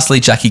 And lastly,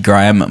 Jackie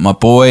Graham, my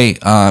boy,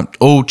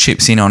 all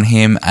chips in on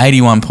him.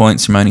 81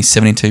 points from only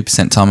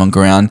 72% time on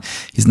ground.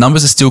 His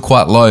numbers are still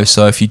quite low,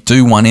 so if you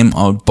do want him,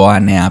 I would buy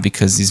now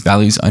because his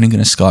value is only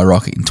going to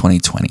skyrocket in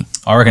 2020.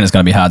 I reckon it's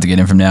going to be hard to get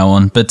him from now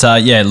on. But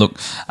look,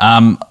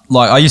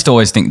 I used to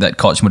always think that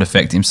Cochin would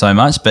affect him so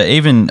much, but I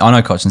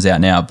know Cochin's out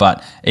now,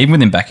 but even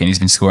with him back in, he's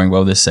been scoring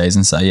well this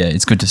season. So yeah,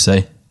 it's good to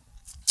see.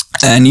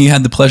 And you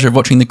had the pleasure of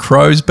watching the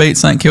Crows beat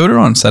St Kilda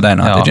on Saturday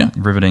night, did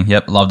you? Riveting.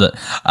 Yep, loved it.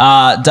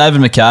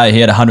 David McKay, he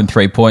had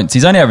 103 points.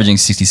 He's only averaging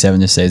 67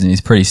 this season.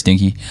 He's pretty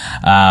stinky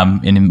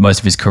in most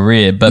of his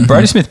career. But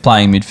Brodie Smith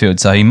playing midfield,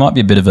 so he might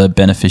be a bit of a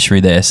beneficiary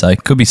there. So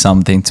it could be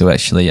something to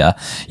actually,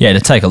 to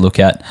take a look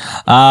at.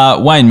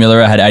 Wayne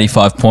Miller had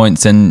 85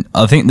 points, and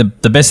I think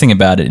the best thing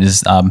about it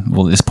is, at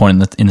this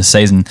point in the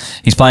season,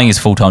 he's playing his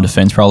full-time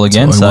defence role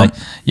again. So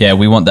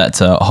we want that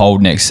to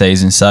hold next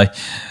season. So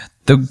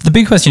the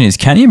big question is,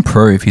 can he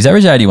improve? He's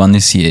averaged 81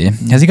 this year.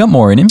 Has he got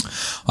more in him?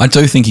 I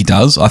do think he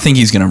does. I think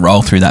he's going to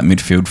roll through that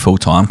midfield full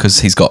time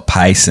because he's got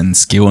pace and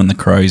skill, and the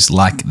Crows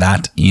like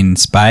that in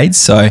spades.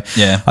 So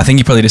I think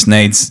he probably just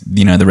needs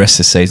the rest of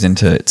the season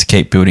to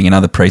keep building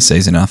another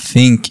preseason. I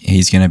think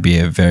he's going to be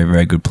a very,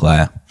 very good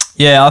player.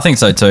 Yeah, I think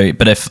so too.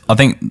 But I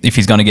think if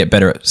he's going to get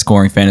better at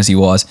scoring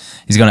fantasy-wise,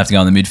 he's going to have to go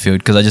in the midfield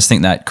because I just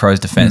think that Crows'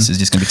 defence is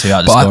just going to be too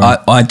hard to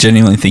score. I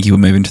genuinely think he will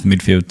move into the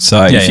midfield.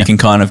 So if you can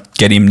kind of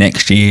get him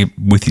next year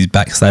with his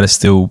back status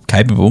still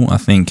capable, I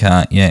think,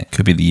 it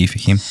could be the year for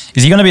him.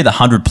 Is he going to be the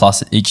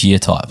 100-plus each year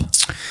type?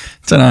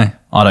 Don't know.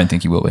 I don't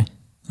think he will be.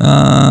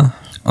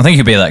 I think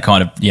he'll be that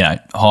kind of,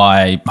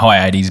 high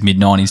 80s, mid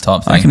 90s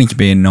type thing. I reckon he could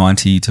be a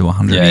 90 to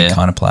 100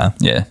 kind of player.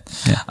 Yeah.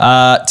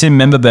 Tim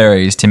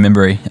Memberberry,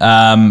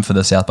 for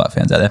the South Park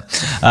fans out there.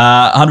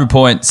 100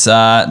 points,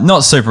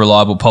 not super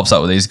reliable, pops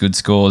up with these good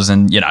scores,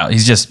 and,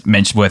 he's just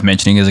worth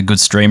mentioning as a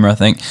good streamer, I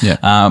think.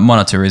 Yeah. One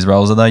or two of his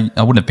roles, although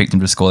I wouldn't have picked him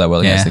to score that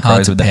well against the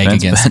Crows with the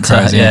defense. Against the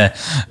Crows,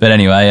 But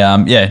anyway,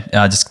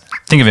 just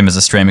think of him as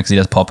a streamer because he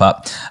does pop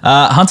up.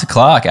 Hunter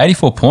Clark,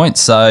 84 points.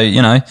 So,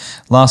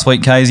 last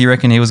week, Casey, you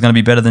reckon he was going to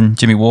be better than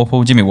Jimmy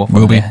Warple? Jimmy Warple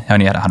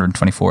only had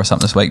 124 or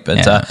something this week.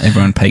 But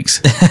everyone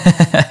peaks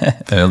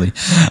early.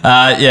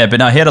 But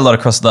no, he had a lot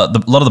of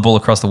the ball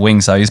across the wing.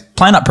 So he's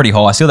playing up pretty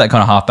high. Still that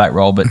kind of halfback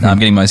role, but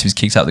getting most of his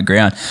kicks up the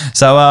ground.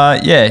 So,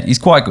 he's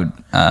quite good.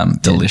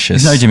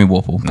 Delicious. He's no Jimmy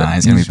Warple. No,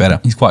 he's going to be better.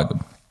 He's quite good.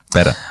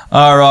 Better.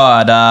 All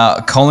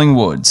right,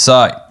 Collingwood.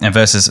 And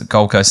versus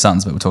Gold Coast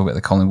Suns, but we'll talk about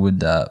the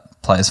Collingwood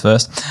players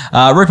first.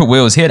 Rupert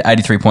Wills, he had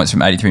 83 points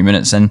from 83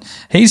 minutes, and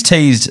he's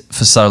teased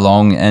for so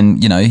long,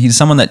 and he's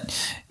someone that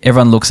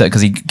everyone looks at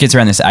because he gets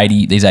around these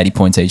 80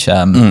 points each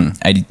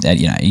 80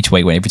 each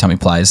week every time he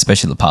plays,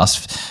 especially the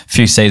past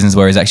few seasons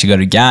where he's actually got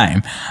a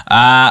game.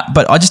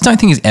 But I just don't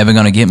think he's ever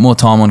going to get more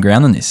time on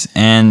ground than this,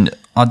 and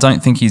I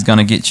don't think he's going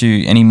to get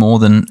you any more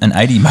than an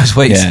 80 most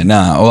weeks. Yeah,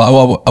 no.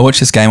 Well, I watched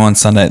this game on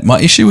Sunday. My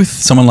issue with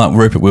someone like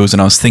Rupert Wills,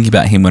 and I was thinking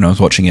about him when I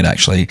was watching it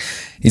actually,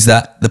 is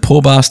that the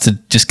poor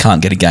bastard just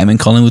can't get a game in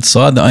Collingwood's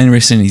side. The only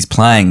reason he's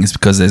playing is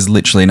because there's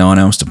literally no one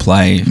else to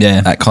play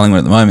at Collingwood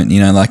at the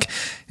moment.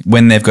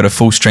 When they've got a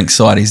full strength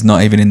side, he's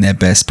not even in their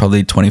best,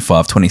 probably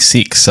 25,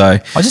 26. So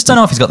I just don't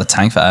know if he's got the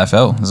tank for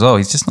AFL as well.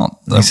 He's just not.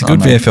 He's a good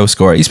VFL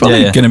scorer. He's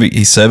probably going to be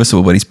he's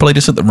serviceable, but he's probably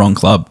just at the wrong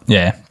club.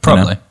 Yeah,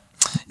 probably.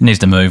 He needs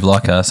to move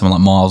like someone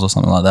like Miles or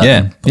something like that.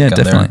 Yeah,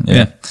 definitely.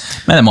 Yeah.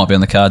 Man, that might be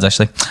on the cards,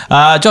 actually.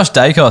 Josh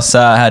Dacos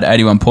had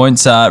 81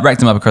 points,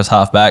 racked him up across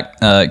halfback.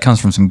 Comes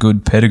from some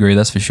good pedigree,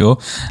 that's for sure.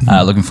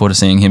 Looking forward to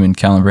seeing him and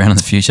Callum Brown in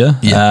the future.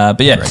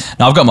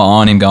 I've got my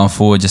eye on him going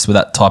forward just with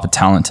that type of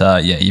talent.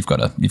 You've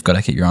got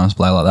to keep your eyes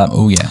play like that.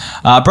 Oh,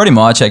 yeah. Brody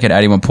Myercheck had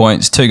 81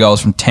 points, 2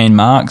 goals from 10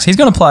 marks. He's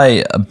going to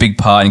play a big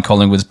part in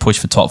Collingwood's push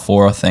for top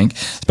 4, I think,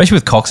 especially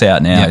with Cox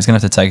out now. He's going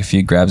to have to take a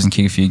few grabs and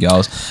kick a few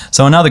goals.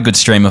 So another good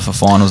streamer for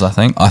finals, I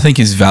think. I think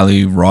his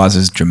value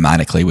rises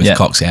dramatically with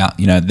Cox out.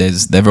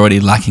 They're already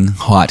lacking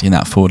height in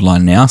that forward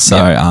line now, so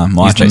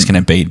Myercheck's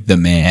going to be the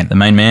man. The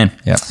main man.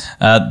 Yeah.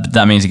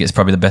 That means he gets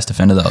probably the best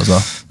defender though as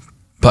well.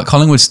 But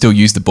Collingwood still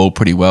use the ball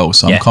pretty well,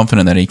 so I'm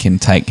confident that he can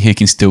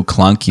still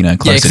clunk, close to 10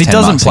 marks. Yeah, because he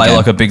doesn't play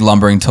like a big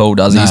lumbering tool,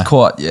 does he? No. He's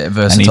quite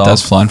versatile. And he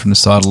does fly in from the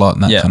side a lot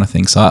and that kind of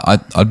thing. So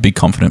I'd be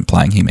confident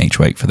playing him each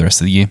week for the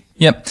rest of the year.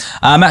 Yep.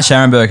 Matt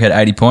Scharenberg had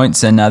 80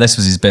 points, and this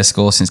was his best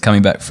score since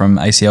coming back from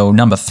ACL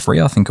number 3,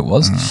 I think it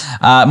was.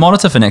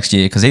 Monitor for next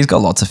year because he's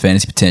got lots of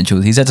fantasy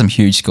potential. He's had some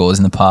huge scores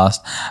in the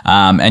past.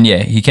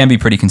 He can be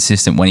pretty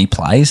consistent when he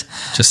plays.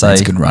 Just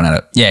needs a good run at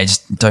it. Yeah,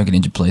 just don't get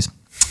injured, please.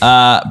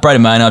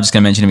 Braden Maynard, I'm just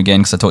going to mention him again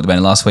because I talked about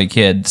him last week.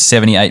 He had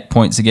 78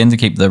 points again to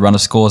keep the run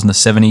of scores in the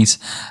 70s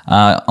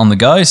on the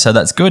go, so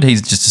that's good.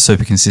 He's just a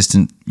super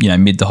consistent,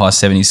 mid to high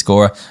 70s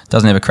scorer.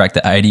 Doesn't ever crack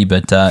the 80,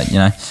 but I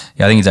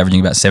think he's averaging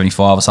about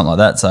 75 or something like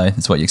that, so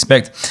that's what you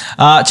expect.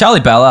 Charlie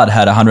Ballard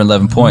had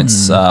 111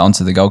 points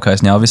onto the Gold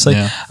Coast now, obviously.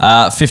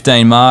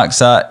 15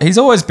 marks. He's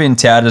always been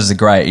touted as a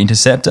great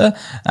interceptor,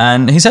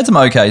 and he's had some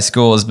okay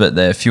scores, but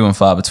they're few and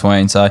far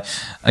between. So,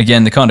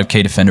 again, the kind of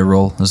key defender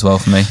role as well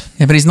for me.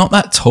 Yeah, but he's not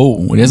that tall.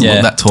 He doesn't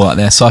look that tall out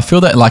there. So I feel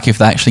that if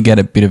they actually get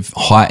a bit of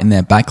height in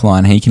their back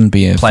line, he can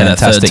be a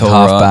fantastic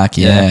halfback.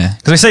 Yeah.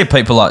 Because we see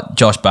people like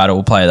Josh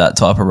Battle play that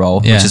type of role,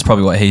 which is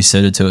probably what he's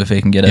suited to if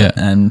he can get it.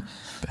 And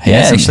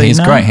he's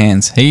great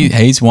hands.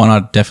 He's one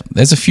I definitely.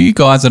 There's a few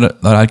guys that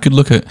I could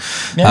look at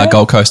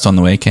Gold Coast on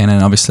the weekend,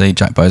 and obviously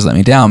Jack Bowes let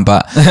me down.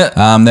 But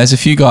there's a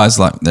few guys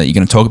that you're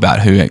going to talk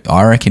about who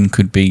I reckon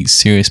could be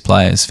serious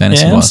players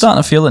fantasy wise. I'm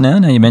starting to feel it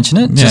now you mention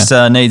it. Just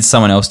needs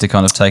someone else to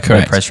kind of take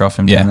the pressure off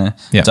him down there.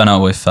 Yeah. Don't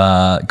know if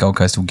Gold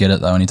Coast will get it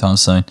though anytime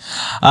soon.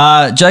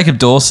 Jacob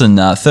Dawson,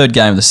 third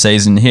game of the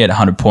season, he had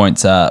 100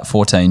 points,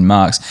 14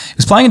 marks. He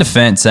was playing in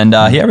defence, and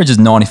he averages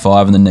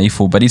 95 in the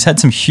NEFL, but he's had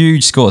some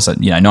huge scores. So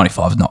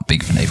 95 is not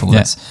big for NEFL.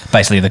 That's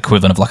basically the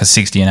equivalent of like a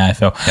 60 in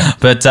AFL. Yeah.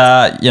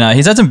 But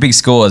he's had some big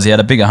scores. He had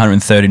a big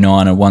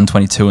 139 and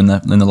 122 in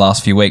the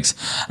last few weeks.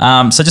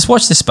 So just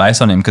watch this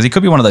space on him because he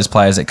could be one of those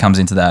players that comes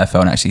into the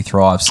AFL and actually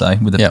thrives. So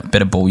with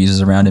better ball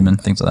users around him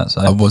and things like that.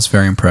 So I was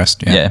very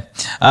impressed. Jack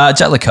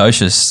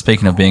Lukosius,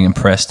 speaking of being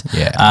impressed, he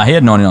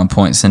had 99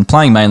 points and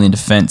playing mainly in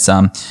defence.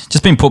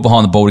 Just been put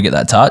behind the ball to get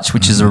that touch,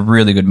 which is a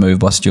really good move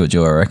by Stuart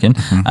Joy, I reckon.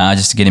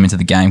 Just to get him into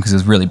the game because he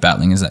was really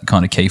battling as that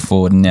kind of key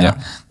forward. And now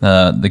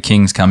the King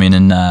Kings come in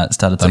and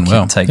started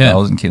to take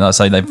goals and kick,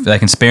 so they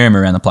can spare him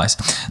around the place.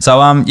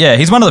 So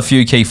he's one of the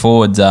few key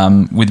forwards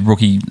with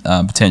rookie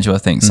potential, I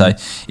think. So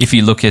if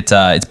you look at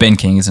it's Ben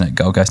King, isn't it?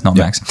 Gold Coast, not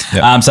Max.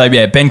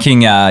 Ben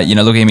King,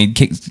 look at him. He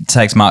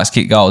takes marks,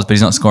 kick goals, but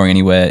he's not scoring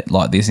anywhere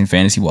like this in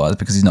fantasy wise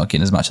because he's not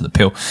getting as much of the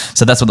pill.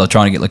 So that's what they're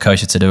trying to get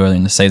Lukosha to do early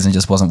in the season. It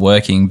just wasn't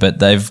working, but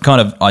they've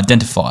kind of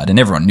identified, and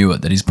everyone knew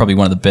it, that he's probably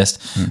one of the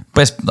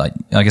best, like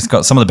I guess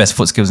got some of the best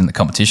foot skills in the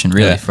competition,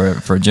 really,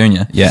 for a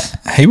junior. Yeah,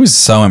 he was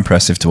so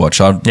impressive to watch.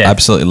 I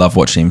absolutely love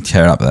watching him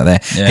tear it up there.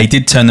 Yeah. He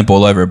did turn the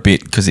ball over a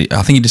bit because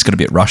I think he just got a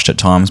bit rushed at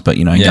times. But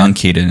young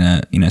kid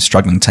in a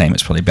struggling team,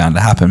 it's probably bound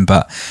to happen.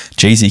 But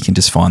geez, he can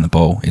just find the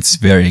ball. It's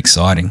very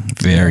exciting,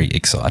 very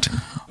exciting.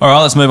 All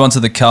right, let's move on to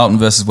the Carlton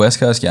versus West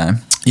Coast game.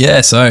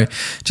 Yeah, so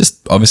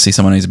just obviously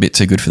someone who's a bit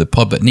too good for the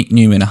pod, but Nick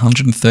Newman,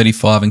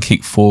 135 and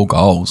kicked 4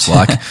 goals.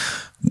 Like,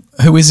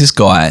 who is this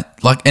guy?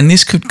 Like, and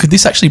this could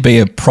this actually be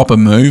a proper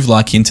move,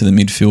 like into the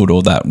midfield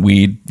or that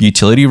weird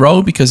utility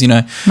role? Because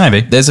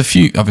maybe there's a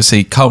few.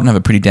 Obviously, Carlton have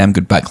a pretty damn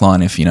good back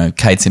line. If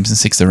Cade Simpson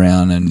sticks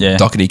around and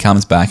Doherty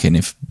comes back, and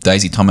if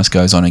Daisy Thomas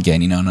goes on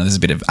again, I know there's a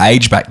bit of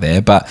age back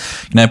there, but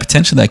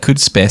potentially they could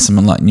spare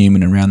someone like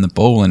Newman around the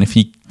ball, and if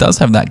he does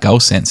have that goal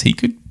sense, he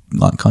could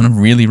kind of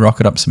really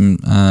rocket up some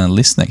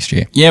lists next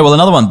year. Yeah, well,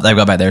 another one they've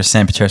got back there is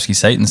Sam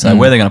Petrovsky-Seton. So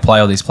where they're going to play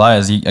all these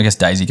players, I guess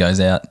Daisy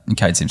goes out and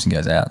Cade Simpson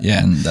goes out.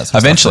 Yeah, and that's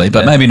eventually,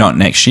 but maybe not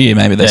next year.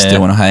 Maybe they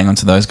still want to hang on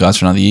to those guys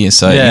for another year.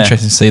 So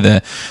interesting to see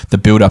the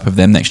build up of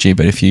them next year.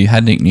 But if you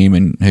had Nick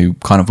Newman, who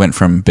kind of went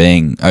from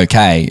being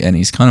okay and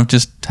he's kind of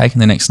just taken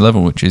the next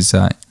level, which is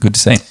good to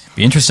see.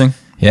 Be interesting.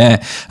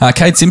 Yeah.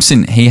 Cade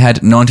Simpson, he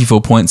had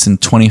 94 points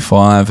and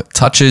 25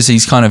 touches.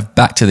 He's kind of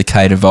back to the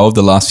Cade evolved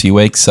the last few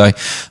weeks. So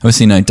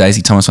obviously,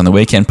 Daisy Thomas on the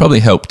weekend probably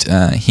helped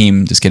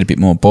him just get a bit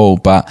more ball.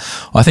 But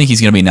I think he's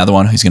going to be another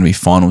one who's going to be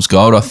finals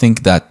gold. I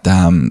think that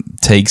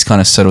Teague's kind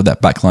of settled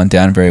that back line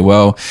down very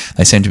well.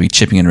 They seem to be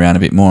chipping it around a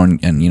bit more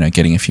and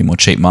getting a few more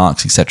cheap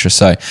marks, etc.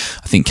 So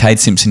I think Cade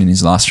Simpson in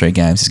his last 3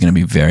 games is going to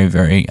be very,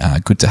 very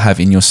good to have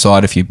in your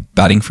side if you're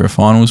batting for a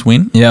finals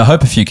win. Yeah, I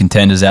hope a few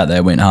contenders out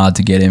there went hard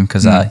to get him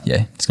because,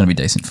 it's going to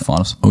be decent for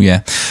finals. Oh,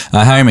 yeah.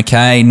 Harry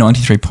McKay,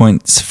 93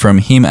 points from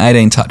him,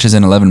 18 touches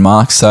and 11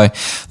 marks. So,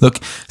 look,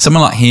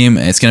 someone like him,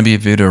 it's going to be a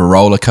bit of a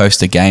roller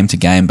coaster game to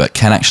game, but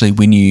can actually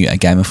win you a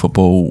game of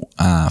football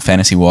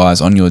fantasy-wise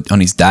on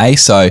his day.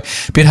 So,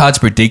 a bit hard to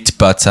predict,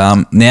 but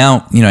now,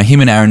 him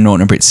and Aaron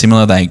Norton are a bit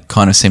similar. They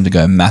kind of seem to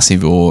go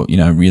massive or,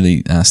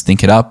 really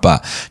stink it up.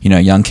 But,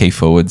 young key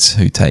forwards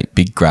who take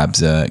big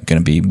grabs are going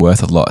to be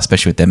worth a lot,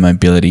 especially with their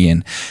mobility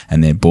and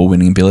their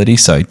ball-winning ability.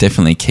 So,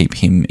 definitely keep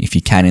him if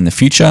you can in the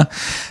future.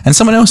 And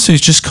someone else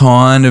who's just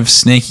kind of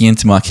sneaking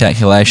into my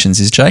calculations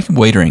is Jacob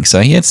Wiedering.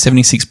 So he had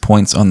 76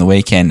 points on the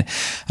weekend,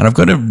 and I've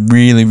got a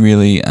really,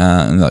 really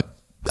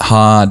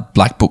hard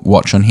black book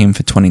watch on him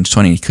for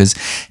 2020 because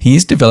he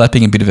is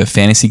developing a bit of a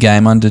fantasy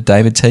game under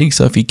David Teague.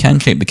 So if he can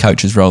keep the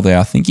coach's role there,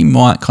 I think he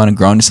might kind of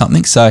grow into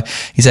something. So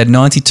he's had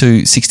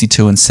 92,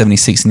 62 and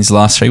 76 in his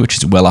last 3, which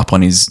is well up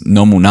on his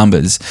normal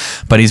numbers.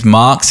 But his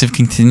marks have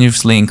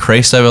continuously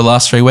increased over the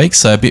last 3 weeks.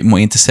 So a bit more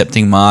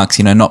intercepting marks,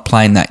 not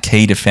playing that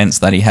key defense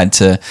that he had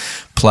to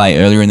play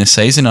earlier in the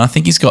season. And I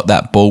think he's got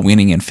that ball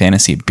winning and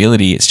fantasy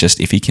ability. It's just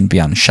if he can be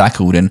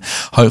unshackled and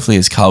hopefully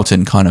as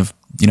Carlton kind of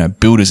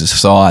build as a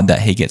side that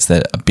he gets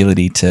the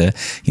ability to,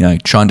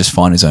 try and just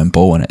find his own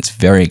ball, and it's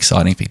very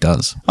exciting if he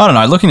does. I don't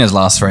know. Looking at his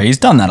last 3, he's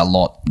done that a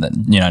lot.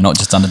 Not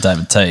just under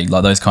David Teague,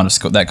 like those kind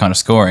of that kind of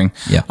scoring.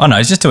 Yeah, I don't know.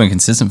 He's just too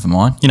inconsistent for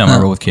mine. My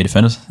rule with key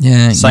defenders.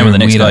 Yeah, same with the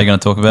next guy you're going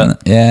to talk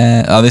about.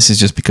 Yeah. Oh, this is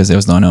just because there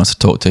was no one else to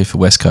talk to for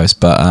West Coast,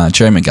 but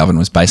Jerry McGovern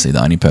was basically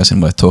the only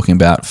person worth talking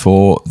about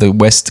for the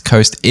West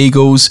Coast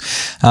Eagles.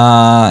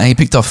 He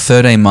picked off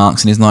 13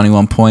 marks in his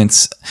 91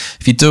 points.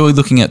 If you're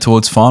looking at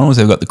towards finals,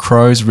 they've got the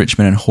Crows,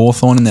 Richmond and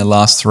Hawthorn in their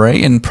last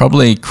 3, and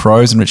probably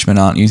Crows and Richmond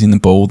aren't using the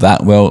ball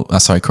that well.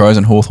 Crows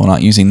and Hawthorn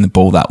aren't using the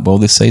ball that well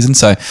this season,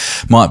 so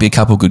might be a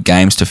couple of good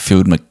games to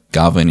field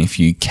McGovern if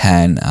you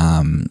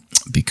can,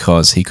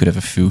 because he could have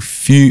a few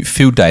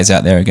field days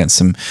out there against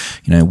some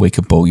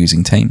weaker ball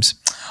using teams.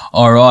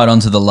 All right, on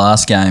to the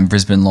last game,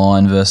 Brisbane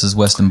Lions versus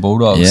Western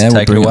Bulldogs. Yeah,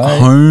 Take it away.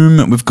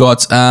 Home. We've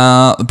got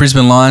the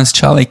Brisbane Lions,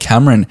 Charlie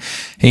Cameron.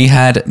 He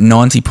had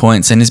 90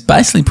 points and has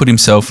basically put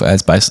himself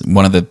as basically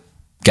one of the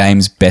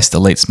game's best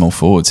elite small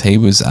forwards. He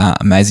was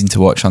amazing to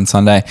watch on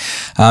Sunday.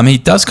 He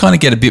does kind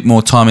of get a bit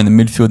more time in the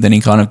midfield than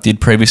he kind of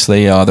did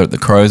previously, either at the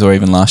Crows or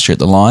even last year at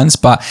the Lions,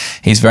 but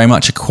he's very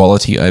much a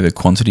quality over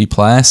quantity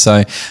player.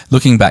 So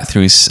looking back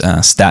through his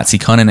stats, he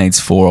kind of needs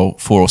four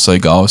or so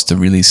goals to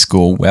really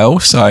score well.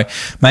 So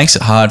makes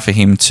it hard for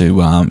him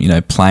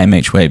to play him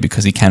each week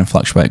because he can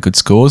fluctuate good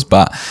scores,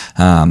 but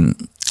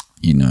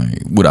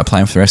would I play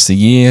him for the rest of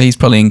the year? He's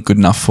probably in good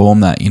enough form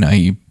that,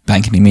 you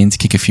banking him in to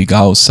kick a few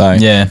goals. So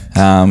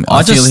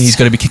I feel he's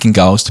got to be kicking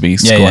goals to be a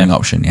scoring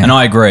option. Yeah. And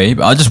I agree,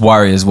 but I just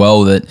worry as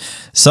well that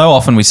so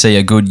often we see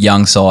a good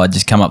young side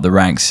just come up the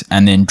ranks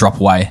and then drop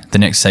away the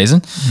next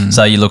season.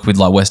 So you look with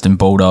like Western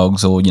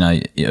Bulldogs or,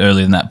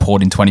 earlier than that,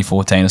 Port in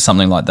 2014 or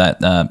something like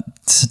that.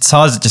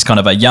 sides that just kind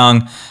of are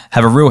young,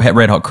 have a real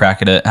red hot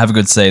crack at it, have a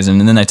good season,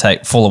 and then they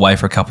fall away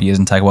for a couple of years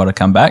and take a while to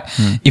come back.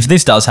 If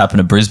this does happen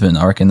to Brisbane,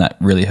 I reckon that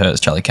really hurts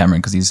Charlie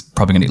Cameron because he's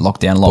probably going to get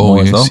locked down a lot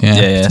more as well.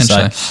 Yeah.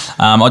 So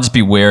I'll just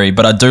be wary,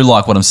 but I do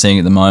like what I'm seeing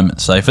at the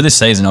moment. So for this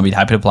season, I'll be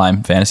happy to play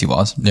him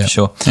fantasy-wise, for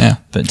sure. Yeah.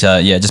 But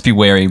just be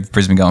wary of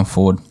Brisbane going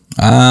forward.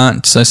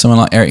 So someone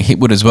like Eric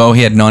Hitwood as well.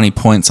 He had 90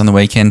 points on the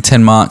weekend,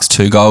 10 marks,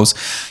 2 goals.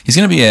 He's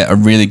going to be a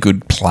really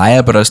good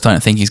player, but I just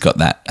don't think he's got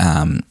that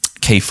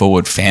key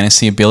forward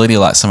fantasy ability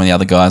like some of the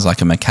other guys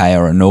like a McKay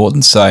or a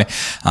Norton. So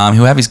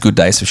he'll have his good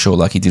days for sure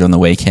like he did on the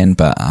weekend,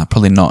 but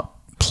probably not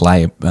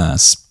play,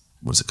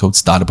 what's it called,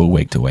 startable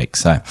week to week.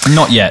 So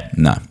not yet.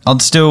 No. I'm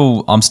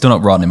still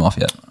not writing him off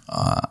yet.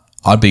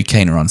 I'd be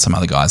keener on some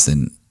other guys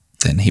than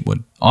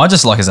Hitwood. I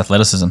just like his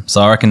athleticism, so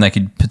I reckon they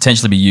could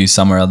potentially be used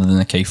somewhere other than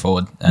a key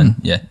forward. And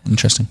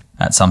interesting.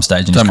 At some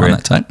stage in his career.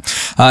 Don't mind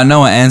that, Tate.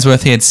 Noah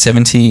Answorth, he had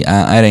 70,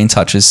 18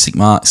 touches,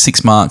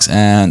 6 marks,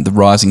 and the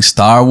Rising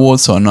Star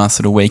Award. So a nice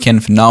little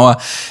weekend for Noah.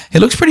 He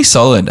looks pretty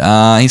solid.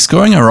 He's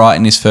scoring all right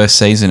in his first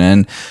season,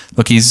 and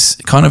look, he's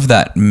kind of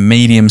that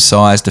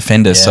medium-sized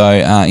defender. Yeah.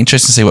 So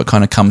interesting to see what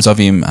kind of comes of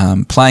him.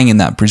 Playing in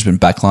that Brisbane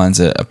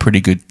backline's a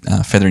pretty good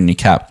feather in your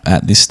cap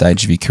at this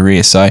stage of your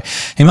career. So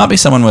he might be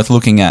someone worth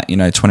looking at,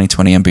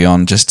 2020 and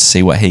beyond, just to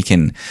see what he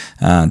can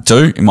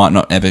do. He might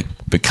not ever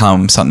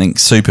become something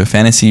super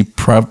fantasy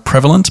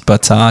prevalent,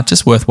 but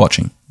just worth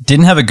watching.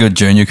 Didn't have a good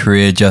junior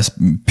career, just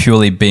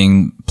purely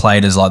being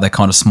played as like that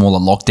kind of smaller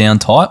lockdown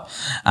type.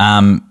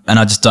 And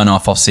I just don't know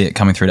if I'll see it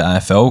coming through to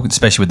AFL,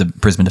 especially with the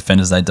Brisbane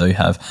defenders they do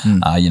have,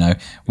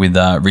 with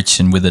Rich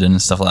and Witherden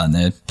and stuff like that. And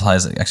they're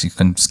players that actually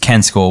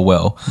can score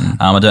well.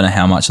 I don't know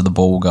how much of the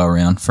ball will go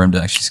around for him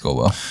to actually score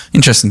well.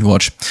 Interesting to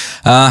watch.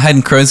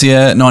 Hayden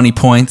Crozier, 90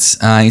 points.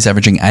 He's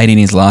averaging 80 in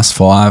his last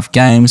 5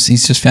 games.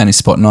 He's just found his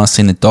spot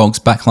nicely in the Dogs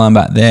backline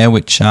back there,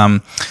 which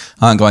aren't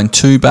going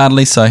too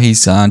badly. So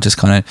he's just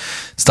kind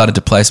of started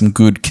to play some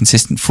good,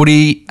 consistent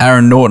footy.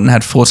 Aaron Norton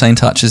had 14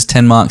 touches,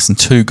 10 marks and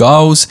 2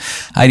 goals,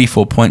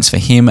 84 points for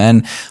him.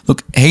 And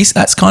look,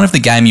 that's kind of the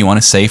game you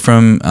want to see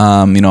from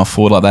a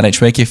forward like that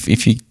each week.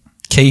 If you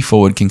key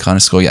forward can kind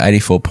of score you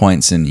 84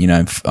 points and,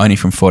 only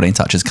from 14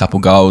 touches, couple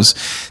goals,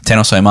 10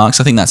 or so marks,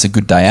 I think that's a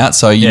good day out.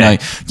 So,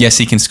 yes,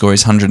 he can score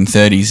his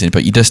 130s,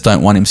 but you just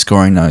don't want him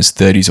scoring those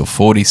 30s or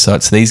 40s. So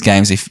it's these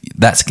games, if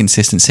that's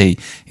consistency,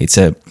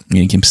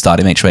 you can start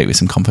him each week with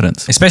some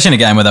confidence. Especially in a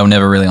game where they were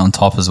never really on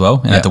top as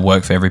well and had to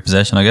work for every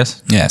possession, I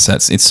guess. Yeah, so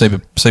it's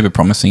super, super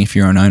promising if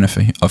you're an owner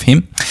of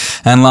him.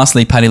 And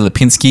lastly, Paddy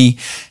Lipinski,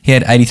 he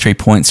had 83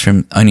 points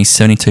from only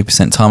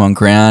 72% time on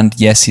ground.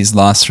 Yes, his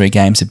last 3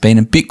 games have been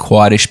a bit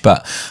quietish,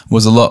 but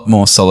was a lot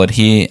more solid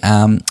here.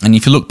 And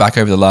if you look back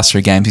over the last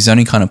 3 games, he's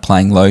only kind of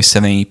playing low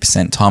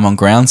 70% time on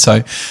ground.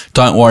 So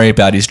don't worry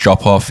about his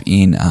drop-off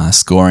in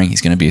scoring.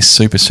 He's going to be a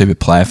super, super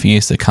player for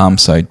years to come.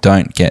 So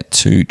don't get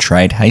too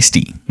trade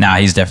hasty. Nah,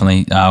 he's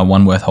definitely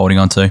one worth holding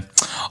on to.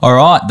 All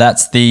right,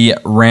 that's the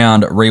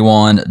round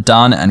rewind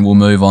done, and we'll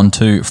move on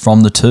to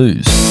From the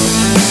Twos.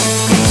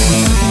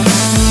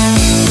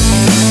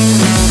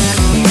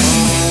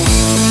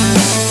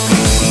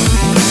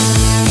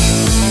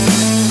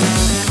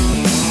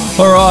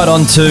 All right,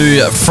 on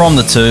to From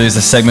the Twos,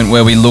 the segment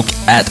where we look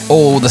at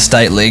all the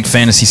State League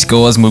fantasy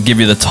scores, and we'll give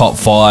you the top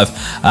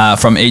 5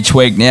 from each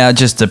week. Now,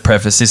 just to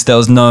preface this, there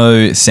was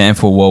no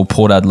SANFL. Well,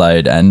 Port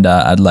Adelaide and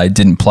Adelaide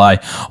didn't play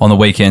on the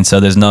weekend,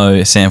 so there's no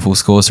SANFL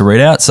scores to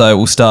read out. So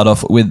we'll start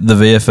off with the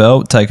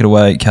VFL. Take it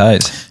away,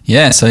 Kays.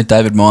 Yeah, so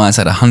David Myers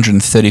had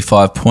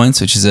 135 points,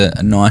 which is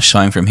a nice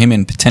showing from him,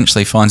 and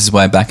potentially finds his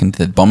way back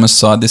into the Bombers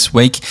side this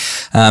week.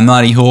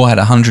 Marty Hall had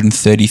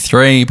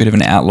 133, a bit of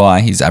an outlier.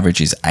 His average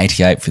is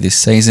 88 for this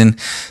season.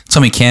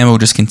 Tommy Campbell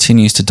just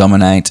continues to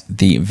dominate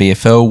the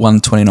VFL,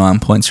 129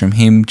 points from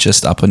him,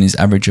 just up on his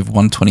average of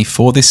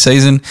 124 this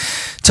season.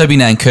 Toby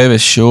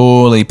Nankervis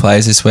surely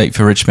plays this week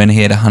for Richmond.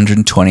 He had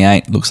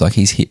 128. Looks like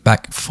he's hit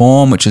back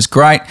form, which is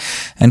great.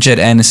 And Jed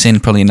Anderson,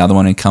 probably another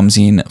one who comes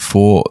in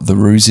for the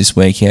Roos this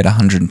week. He had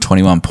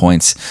 121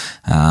 points,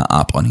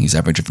 up on his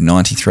average of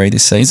 93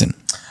 this season.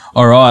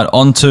 All right,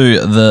 on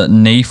to the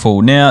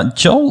NEFL. Now,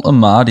 Joel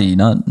Amadi,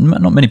 not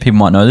many people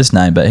might know this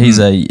name, but he's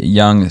a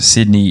young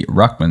Sydney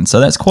ruckman, so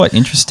that's quite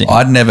interesting.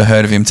 I'd never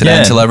heard of him today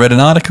until I read an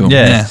article.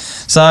 Yeah.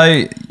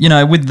 So,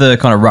 with the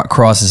kind of ruck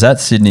crisis at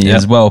Sydney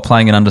as well,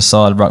 playing an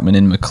undersized ruckman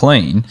in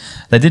McLean,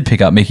 they did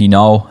pick up Mickey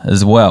Knoll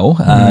as well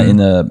in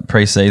the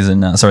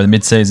the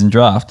mid-season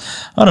draft.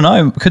 I don't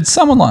know, could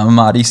someone like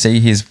Amadi see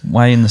his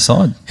way in the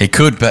side? He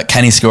could, but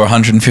can he score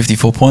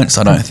 154 points?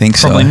 I don't think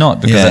so. Probably not,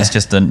 because that's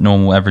just a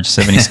normal average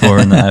 70 scorer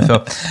in the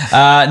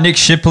AFL. Nick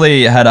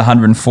Shipley had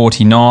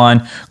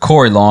 149.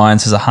 Corey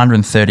Lyons has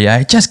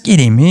 138. Just get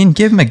him in.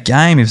 Give him a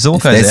game if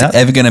Zorko's out. If there's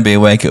ever going to be a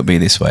week, it'll be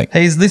this week.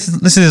 This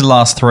is his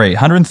last 3.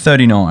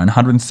 139,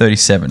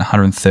 137,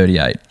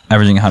 138.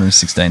 averaging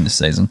 116 this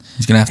season.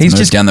 He's going to have to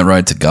move down the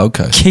road to Gold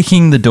Coast.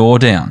 Kicking the door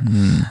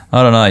down.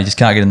 I don't know. He just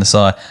can't get in the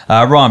side.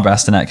 Ryan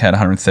Bastanak had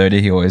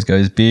 130. He always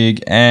goes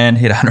big and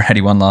hit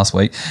 181 last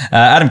week.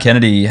 Adam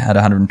Kennedy had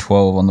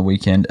 112 on the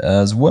weekend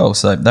as well.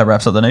 So that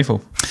wraps up the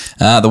NEAFL.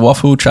 The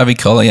Waffle, Travis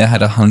Collier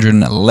had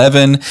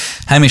 111.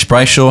 Hamish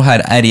Brayshaw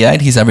had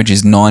 88. His average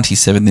is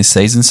 97 this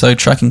season, so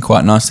tracking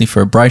quite nicely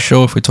for a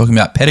Brayshaw if we're talking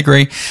about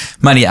pedigree.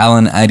 Matty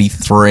Allen,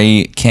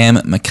 83.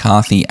 Cam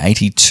McCarthy,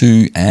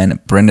 82.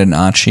 And Brendan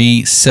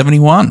Archie,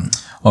 71.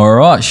 All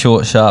right,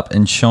 short, sharp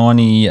and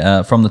shiny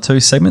from the 2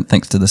 segment,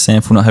 thanks to the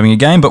Sample not having a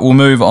game. But we'll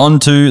move on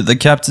to the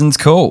captain's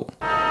call.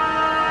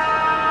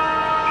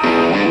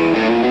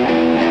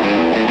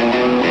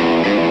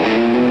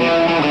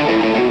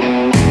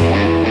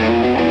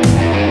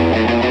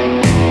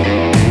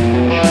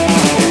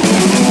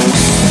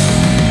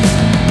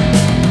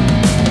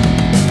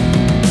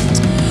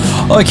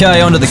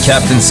 Okay, on to the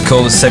captain's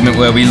call, the segment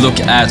where we look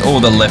at all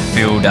the left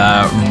field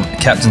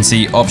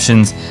captaincy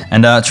options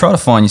and try to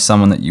find you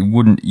someone that you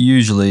wouldn't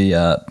usually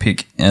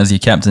pick as your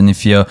captain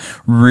if you're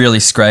really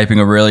scraping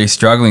or really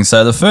struggling.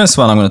 So the first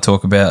one I'm going to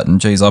talk about,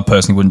 and geez, I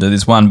personally wouldn't do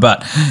this one,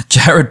 but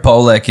Jared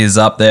Polek is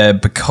up there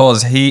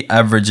because he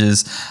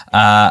averages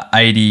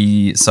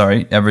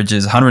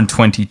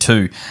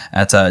 122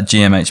 at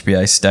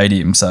GMHBA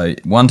Stadium. So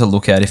one to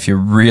look at if you're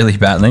really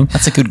battling.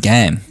 That's a good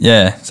game.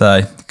 Yeah,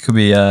 so could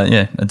be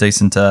a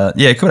decent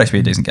it could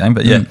actually be a decent game,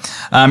 but yeah.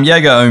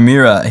 Jago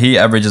O'Meara, he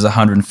averages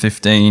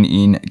 115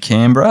 in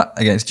Canberra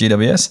against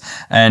GWS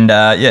and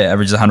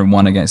averages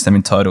 101 against them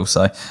in total,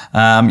 so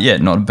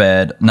not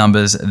bad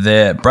numbers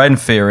there. Braden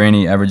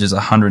Fiorini averages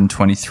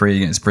 123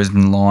 against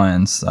Brisbane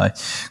Lions, so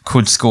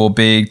could score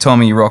big.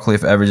 Tommy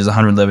Rockcliffe averages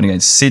 111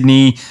 against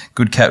Sydney,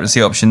 good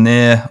captaincy option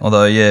there,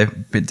 although a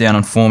bit down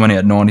on form, and he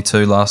had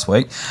 92 last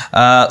week.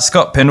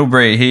 Scott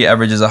Pendlebury, he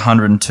averages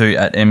 102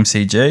 at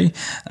MCG.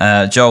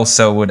 Joel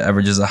Selwood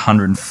averages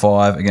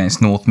 105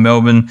 against North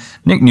Melbourne.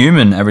 Nick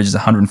Newman averages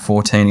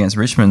 114 against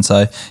Richmond.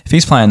 So if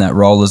he's playing that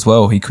role as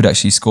well, he could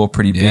actually score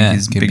pretty big.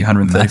 His big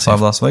 135 massive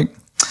last week.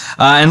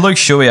 And Luke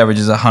Shuey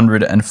averages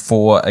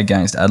 104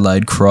 against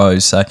Adelaide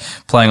Crows, so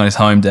playing on his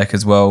home deck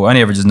as well.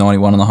 Only averages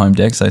 91 on the home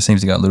deck, so he seems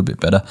to go a little bit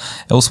better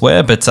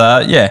elsewhere. But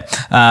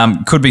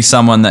could be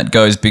someone that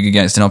goes big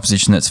against an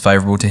opposition that's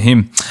favourable to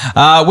him.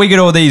 We get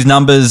all these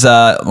numbers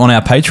on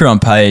our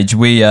Patreon page.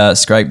 We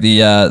scrape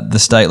the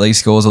state league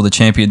scores, all the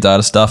champion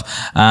data stuff,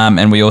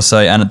 and we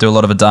also do a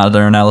lot of data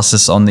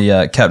analysis on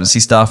the captaincy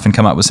stuff and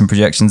come up with some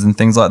projections and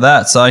things like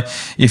that. So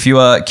if you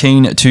are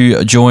keen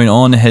to join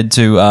on, head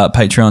to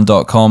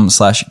patreon.com/keeperleaguepod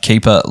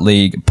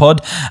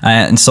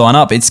and sign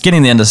up. It's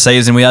getting the end of the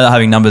season. We are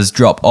having numbers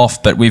drop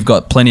off, but we've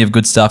got plenty of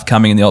good stuff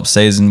coming in the off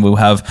season. We'll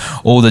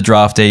have all the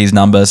draftees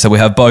numbers, so we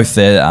have both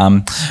their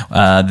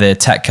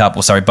TAC Cup,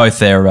 both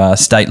their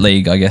state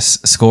league, I guess,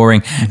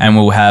 scoring, and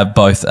we'll have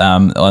both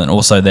and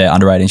also their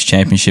under 18s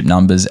championship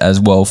numbers as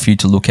well for you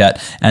to look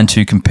at and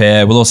to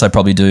compare. We'll also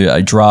probably do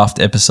a draft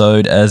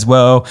episode as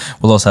well.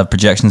 We'll also have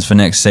projections for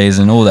next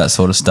season, all that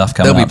sort of stuff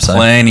coming up. There'll be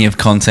plenty of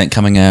content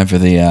coming over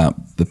the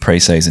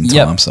pre-season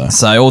time.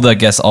 So all the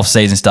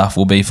off-season stuff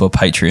will be for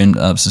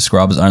Patreon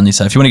subscribers only.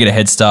 So if you want to get a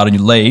head start on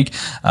your league,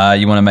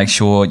 you want to make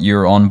sure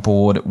you're on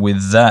board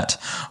with that.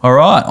 All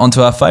right, on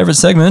to our favourite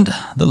segment,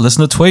 the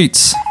listener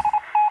tweets.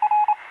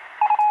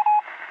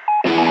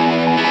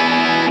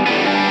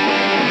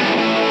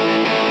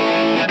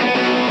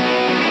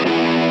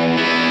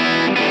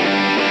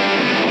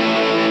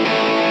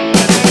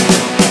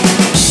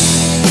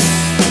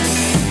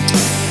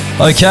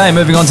 Okay,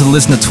 moving on to the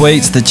listener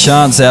tweets, the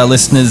chance our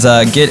listeners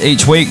get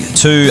each week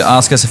to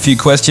ask us a few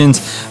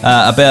questions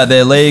about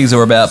their leagues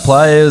or about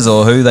players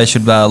or who they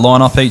should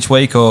line up each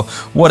week or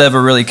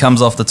whatever really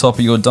comes off the top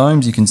of your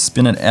domes. You can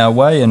spin it our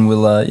way and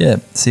we'll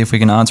see if we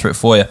can answer it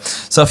for you.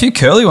 So a few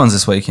curly ones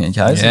this weekend,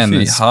 okay? A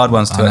few hard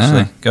ones to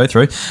actually go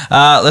through.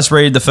 Let's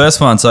read the first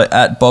one. So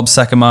at Bob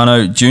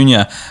Sacamano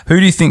Jr., who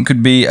do you think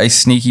could be a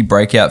sneaky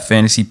breakout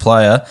fantasy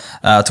player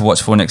to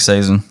watch for next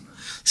season?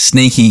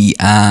 Sneaky,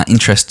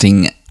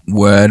 interesting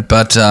word,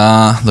 but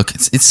look,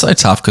 it's so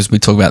tough because we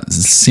talk about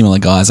similar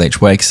guys each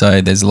week,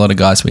 so there's a lot of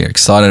guys we're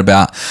excited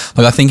about.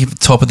 Look, I think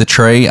top of the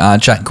tree,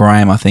 Jack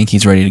Graham, I think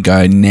he's ready to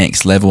go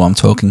next level. I'm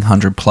talking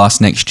 100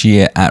 plus next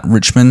year at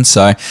Richmond,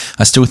 so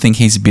I still think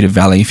he's a bit of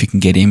value if you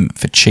can get him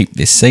for cheap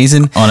this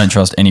season. I don't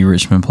trust any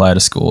Richmond player to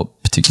score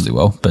particularly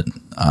well, but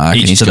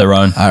each to their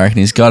own. I reckon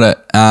he's got it.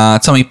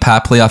 Tommy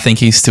Papley, I think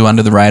he's still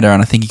under the radar,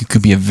 and I think he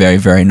could be a very,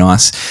 very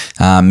nice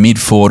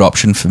mid-forward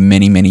option for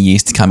many, many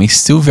years to come. He's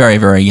still very,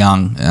 very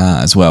young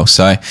as well,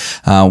 so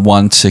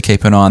one to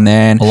keep an eye on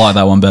there. And, I like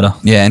that one better.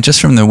 Yeah, and just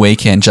from the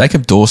weekend,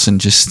 Jacob Dawson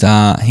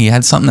he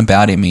had something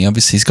about him. He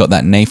obviously has got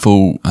that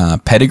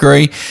NEAFL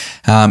pedigree,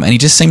 and he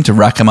just seemed to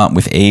rack him up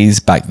with ease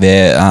back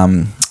there.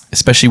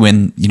 Especially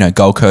when,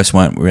 Gold Coast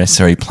weren't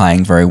necessarily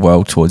playing very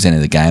well towards the end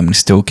of the game and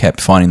still kept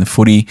finding the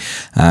footy,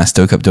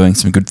 still kept doing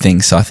some good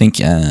things. So I think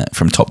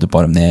from top to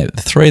bottom there,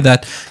 the three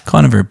that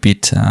kind of are a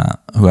bit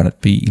who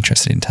I'd be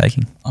interested in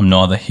taking. I'm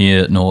neither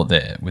here nor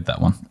there with that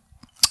one.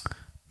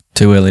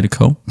 Too early to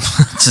call.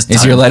 Just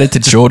Is he don't- related to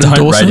just Jordan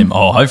don't Dawson? rate him.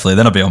 Oh, hopefully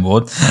then I'll be on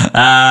board.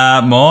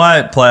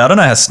 My player, I don't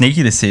know how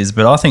sneaky this is,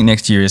 but I think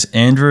next year is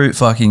Andrew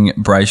fucking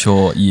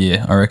Brayshaw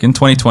year. I reckon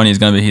 2020 is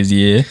going to be his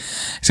year.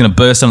 He's going to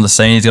burst onto the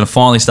scene. He's going to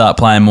finally start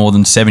playing more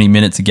than 70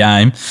 minutes a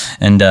game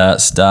and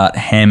start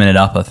hamming it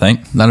up, I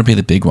think. That'll be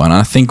the big one.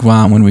 I think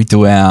when we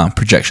do our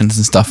projections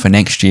and stuff for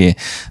next year,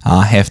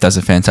 Hef does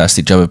a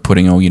fantastic job of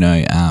putting all,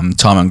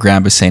 time on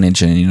ground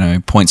percentage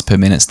and, points per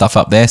minute stuff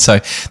up there. So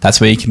that's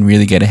where you can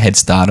really get a head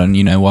start on,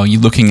 while you're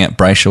looking at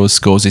Brayshaw's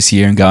scores this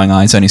year and going,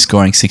 he's only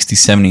scoring 60s,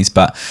 70s,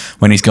 but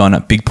when he's going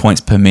at big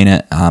points per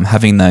minute,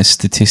 having those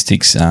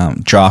statistics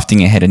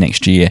drafting ahead of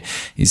next year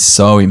is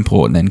so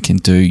important and can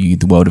do you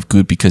the world of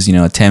good because,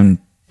 a 10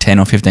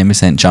 or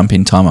 15% jump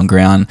in time on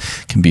ground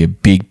can be a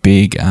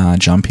big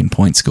jump in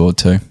points scored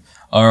too.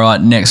 All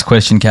right, next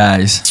question,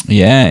 Kays.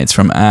 Yeah, it's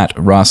from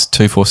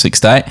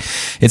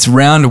 @Russ2468. It's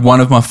round 1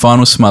 of my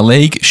finals for my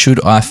league.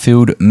 Should I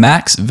field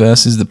Max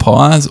versus the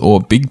Pies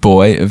or Big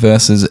Boy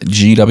versus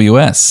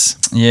GWS?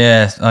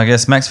 Yeah, I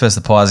guess Max versus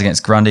the Pies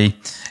against Grundy.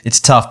 It's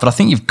tough, but I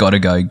think you've got to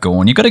go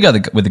Gorn. You've got to go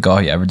with the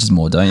guy who averages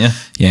more, don't you?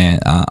 Yeah,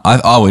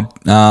 I would.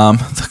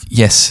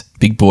 Yes,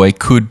 Big Boy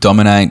could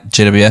dominate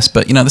GWS,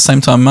 but at the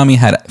same time, Mummy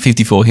had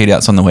 54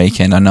 hitouts on the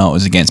weekend. I know it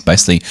was against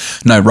basically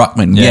no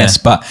ruckman, yes,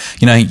 but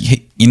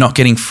you're not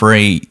getting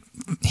free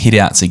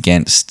hitouts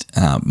against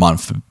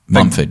Mumford.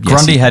 Yes.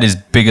 Grundy had his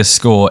biggest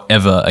score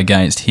ever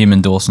against him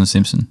and Dawson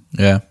Simpson.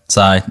 Yeah.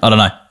 So I don't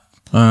know.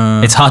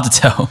 It's hard to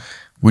tell.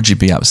 Would you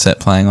be upset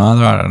playing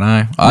either? I don't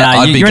know.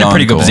 You're in a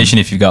pretty good position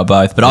if you've got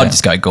both, but I'd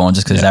just go Gorn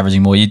just because he's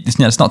averaging more. It's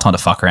not time to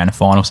fuck around in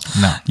finals.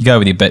 No. You go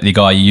with the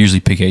guy you usually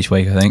pick each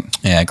week, I think.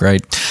 Yeah,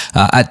 agreed.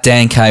 At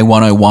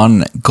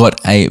DanK101,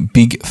 got a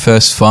big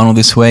first final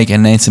this week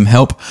and need some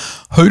help.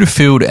 Who to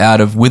field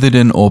out of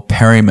Witherden or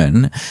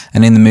Perryman?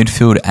 And in the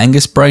midfield,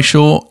 Angus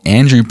Brayshaw,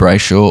 Andrew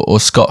Brayshaw or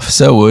Scott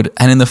Selwood.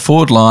 And in the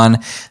forward line,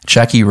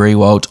 Jackie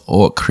Rewalt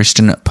or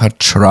Christian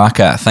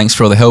Petrarca. Thanks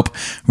for all the help.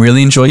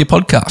 Really enjoy your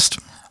podcast.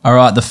 All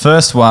right, the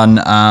first one,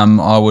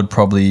 I would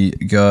probably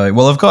go...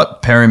 Well, I've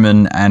got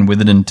Perryman and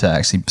Witherden to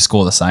actually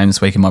score the same this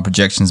week in my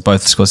projections.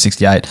 Both score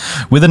 68.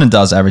 Witherden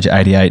does average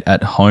 88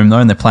 at home, though,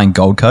 and they're playing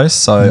Gold Coast,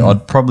 so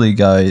I'd probably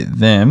go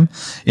them.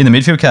 In the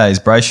midfield case,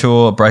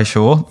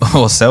 Brayshaw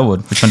or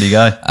Selwood. Which one do you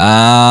go?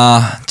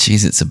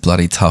 Geez, it's a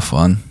bloody tough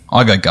one.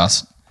 I go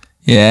Gus.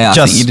 Yeah,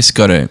 I think you just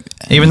got to...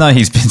 Even though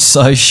he's been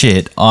so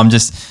shit, I'm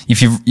just...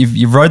 If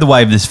you've rode the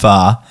wave this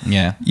far,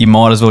 you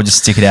might as well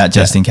just stick it out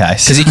just in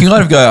case. Because you can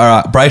kind of go,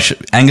 all right,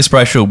 Angus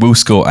Brayshaw will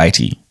score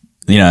 80.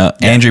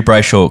 Andrew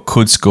Brayshaw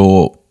could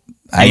score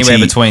 80. Anywhere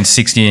between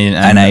 60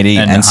 and 80.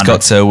 And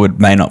Scott Selwood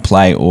may not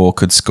play or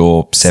could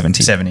score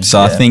 70.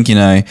 So I think,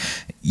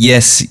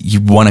 yes,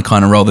 you want to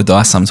kind of roll the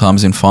dice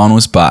sometimes in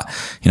finals, but,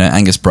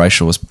 Angus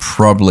Brayshaw was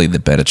probably the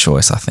better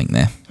choice, I think,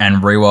 there.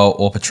 And Rewalt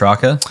or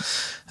Petrarca?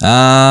 Who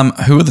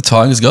have the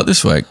Tigers got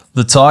this week?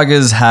 The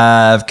Tigers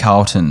have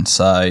Carlton,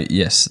 so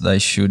yes, they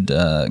should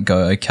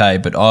go okay,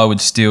 but I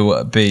would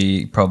still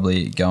be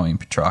probably going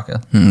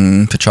Petrarca.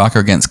 Petrarca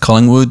against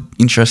Collingwood,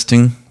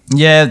 interesting.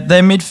 Yeah,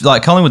 their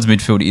Collingwood's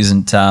midfield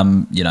isn't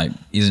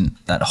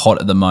that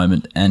hot at the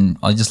moment, and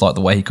I just like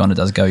the way he kind of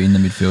does go in the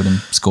midfield and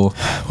score.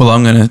 Well,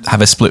 I'm going to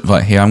have a split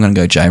vote here. I'm going to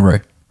go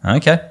J-Rowe.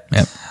 Okay.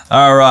 Yep.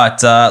 All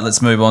right,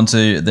 let's move on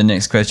to the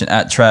next question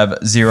at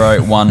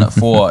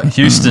Trav014.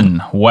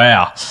 Houston,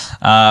 wow.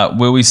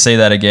 Will we see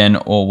that again,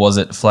 or was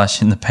it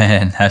flash in the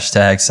pan?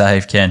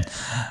 #save Ken.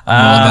 All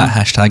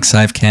about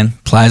 #save Ken.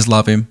 Players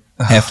love him.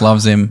 Hef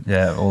loves him.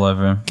 Yeah, all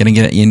over him. Going to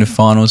get at the end of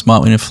finals.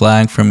 Might win a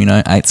flag from,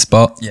 8th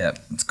spot. Yeah,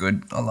 it's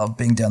good. I love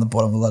being down the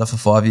bottom of the ladder for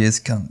 5 years.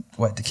 Can't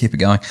wait to keep it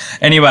going.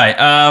 Anyway,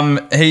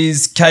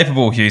 he's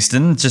capable,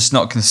 Houston, just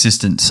not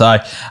consistent. So,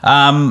 like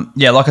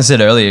I said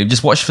earlier,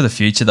 just watch for the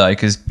future, though,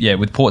 because,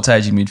 with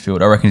Portage in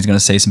midfield, I reckon he's going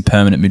to see some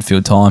permanent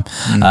midfield time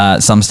at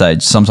some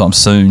stage, sometime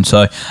soon.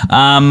 So,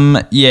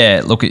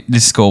 look,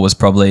 this score was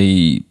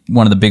probably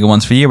one of the bigger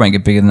ones for you. It won't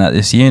get bigger than that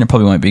this year, and it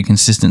probably won't be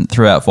consistent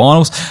throughout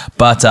finals.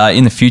 But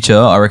in the future,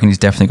 I reckon he's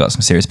definitely got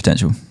some serious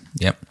potential.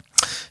 Yep.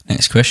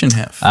 Next question,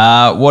 Hef.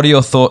 What are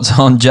your thoughts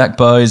on Jack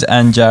Bowes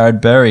and Jared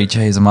Berry?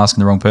 Jeez, I'm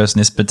asking the wrong person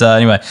this. But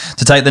anyway,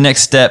 to take the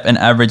next step and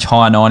average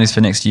high 90s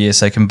for next year.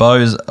 So can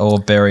Bowes or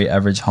Berry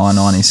average high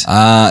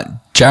 90s?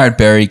 Jared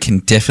Berry can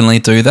definitely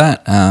do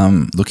that.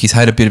 Look, he's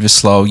had a bit of a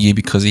slow year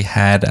because he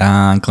had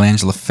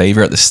glandular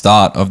fever at the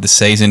start of the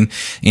season,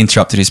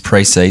 interrupted his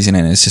pre-season,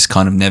 and it's just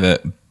kind of never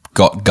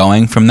got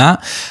going from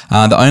that.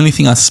 The only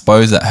thing I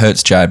suppose that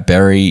hurts Jared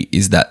Berry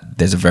is that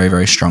there's a very,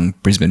 very strong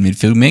Brisbane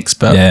midfield mix.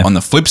 But on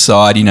the flip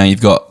side,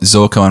 you've got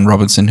Zorko and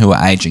Robinson who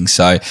are aging.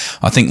 So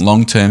I think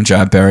long-term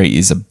Jared Berry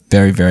is a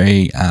very,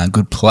 very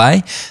good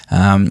play.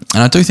 And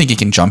I do think he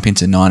can jump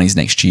into 90s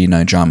next year,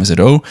 no dramas at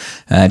all.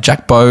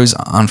 Jack Bowes,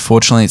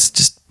 unfortunately, it's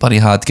just bloody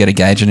hard to get a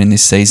gauge on in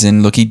this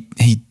season. Look, he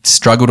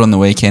struggled on the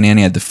weekend. He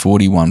only had the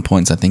 41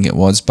 points, I think it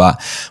was,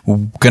 but we're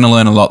going to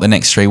learn a lot the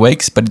next 3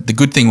 weeks. But the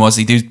good thing was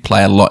he did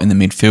play a lot in the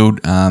midfield.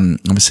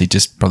 Obviously,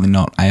 just probably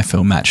not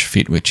AFL match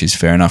fit, which is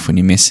fair enough when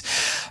you miss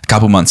a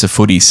couple months of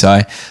footy.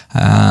 So,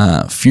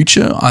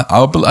 future,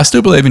 I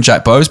still believe in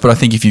Jack Bowes, but I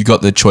think if you've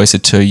got the choice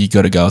of two, you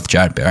got to go with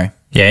Jared Berry.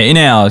 Yeah, in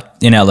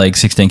our league,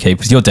 16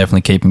 keepers, you're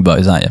definitely keeping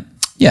Bowes, aren't you?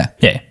 Yeah.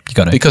 Yeah, you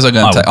got to. Because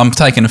I'm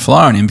taking a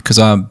flyer on him because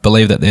I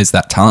believe that there's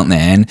that talent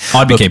there. And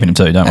I'd be keeping him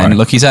too, don't worry. And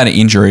look, he's had an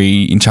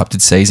injury,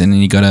 interrupted season,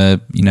 and you got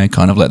to,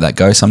 kind of let that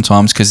go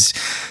sometimes because...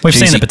 We've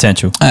seen the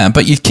potential.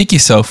 But you kick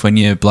yourself when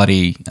you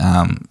bloody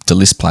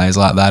delist players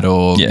like that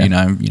or,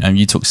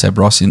 you took Seb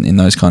Ross in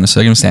those kind of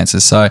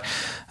circumstances. So,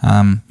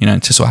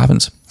 it's just what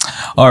happens.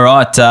 All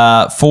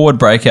right, forward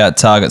breakout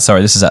targets.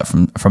 Sorry, this is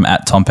from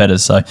at Tom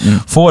Petters. So,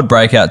 forward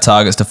breakout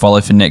targets to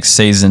follow for next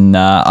season.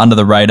 Under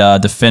the radar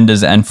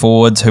defenders and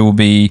forwards who will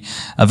be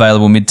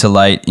available mid to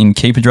late in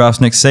keeper drafts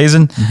next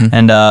season.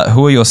 And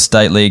who are your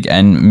state league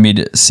and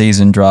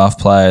mid-season draft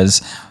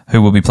players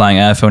who will be playing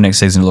AFL next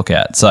season to look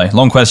at? So,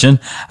 long question,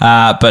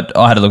 but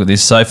I had a look at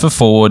this. So, for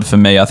forward, for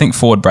me, I think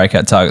forward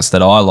breakout targets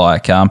that I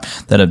like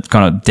that are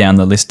kind of down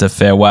the list a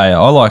fair way.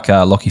 I like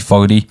Lockie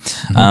Fogarty,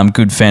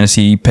 good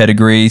fantasy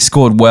pedigree,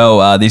 scored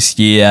well this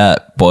year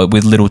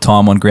with little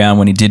time on ground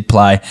when he did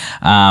play,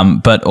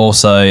 but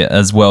also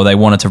as well, they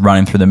wanted to run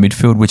him through the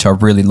midfield, which I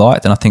really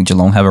liked, and I think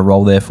Geelong have a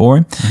role there for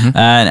him.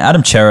 And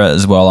Adam Chera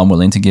as well, I'm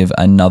willing to give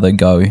another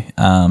go,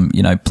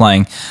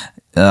 playing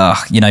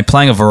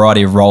a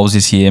variety of roles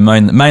this year,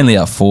 mainly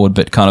up forward,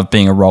 but kind of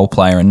being a role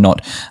player and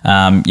not,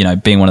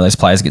 being one of those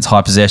players that gets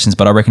high possessions.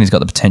 But I reckon he's got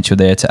the potential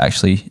there to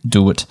actually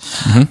do it.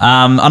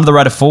 Under the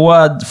radar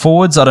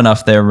forwards, I don't know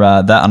if they're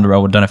that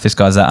underrated. I don't know if this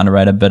guy's that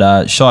underrated,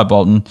 but Shai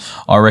Bolton,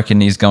 I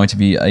reckon he's going to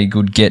be a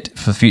good get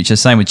for future.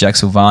 Same with Jack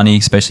Silvani,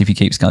 especially if he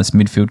keeps this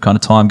midfield kind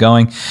of time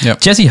going.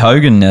 Yep. Jesse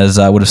Hogan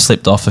would have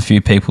slipped off a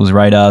few people's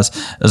radars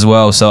as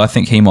well, so I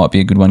think he might be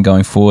a good one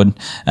going forward.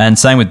 And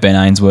same with Ben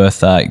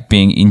Ainsworth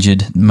being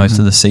injured most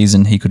of the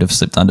season, he could have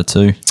slipped under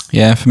too.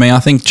 Yeah, for me, I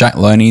think Jack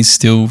Loney's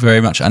still very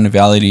much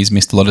undervalued. He's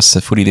missed a lot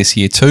of footy this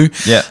year too.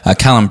 Yeah.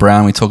 Callum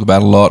Brown, we talk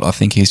about a lot. I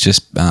think he's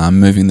just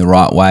moving the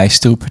right way.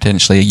 Still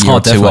potentially a year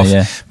or two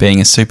off being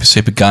a super,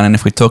 super gun. And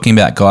if we're talking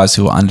about guys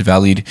who are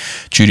undervalued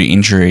due to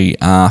injury,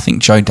 I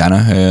think Joe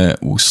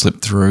Danaher will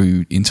slip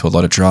through into a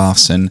lot of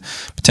drafts and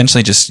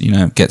potentially just,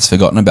 gets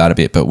forgotten about a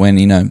bit. But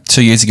when,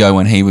 2 years ago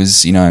when he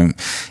was,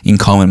 in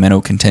Coleman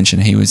medal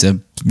contention, he was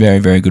a very,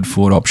 very good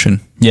forward option.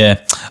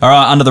 Yeah. All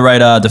right, under the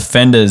radar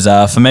defenders.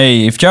 For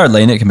me, if Jared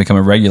Leonard can become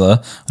a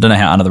regular, I don't know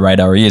how under the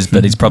radar he is,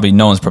 but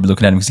no one's probably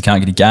looking at him because he can't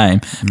get a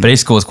game. But he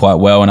scores quite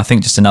well, and I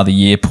think just another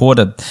year,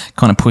 Porter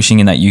kind of pushing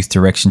in that youth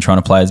direction, trying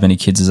to play as many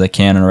kids as they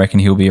can, and I reckon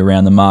he'll be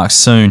around the mark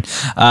soon.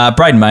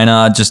 Braden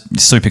Maynard, just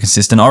super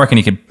consistent. I reckon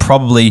he could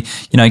probably,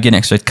 get an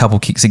extra couple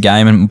kicks a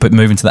game and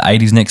move into the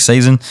 80s next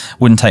season.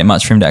 Wouldn't take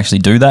much for him to actually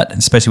do that,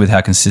 especially with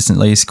how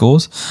consistently he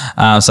scores.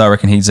 So I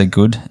reckon he's a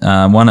good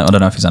one. I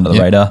don't know if he's under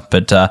the radar,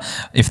 but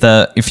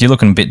if you're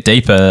looking a bit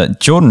deeper,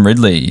 Jordan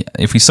Ridley,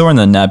 if we saw in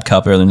the NAB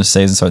Cup earlier in the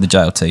season, the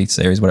JLT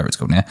series, whatever it's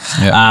called now,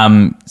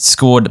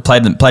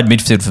 played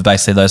midfield for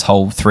basically those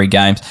whole 3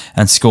 games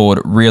and scored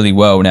really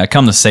well. Now,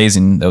 come the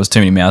season, there was too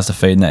many mouths to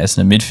feed in that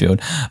Essendon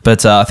midfield,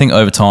 but I think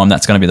over time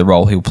that's going to be the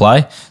role he'll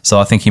play. So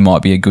I think he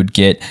might be a good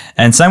get.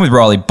 And same with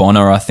Riley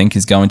Bonner, I think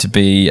is going to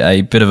be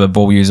a bit of a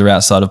ball user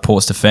outside of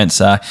Port's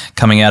defence,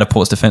 coming out of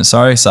Port's defence,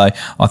 So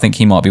I think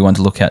he might be one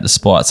to look at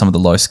despite some of the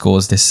low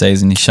scores this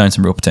season. He's shown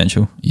some real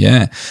potential.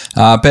 Yeah.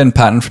 Ben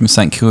Patton from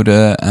St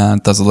Kilda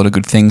does a lot of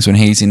good things when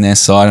he's in their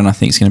side, and I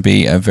think he's going to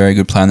be a very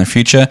good player in the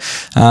future.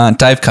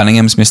 Dave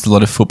Cunningham's missed a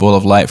lot of football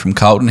of late from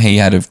Carlton. He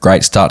had a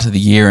great start to the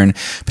year and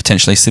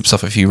potentially slips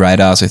off a few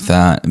radars with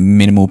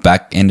minimal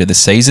back end of the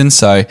season.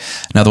 So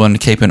another one to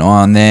keep an eye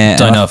on there.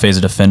 Don't know if he's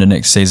a defender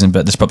next season,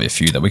 but there's probably a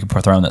few that we could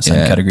throw in that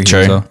same category true.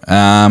 Here as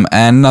well.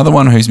 And another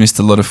one who's missed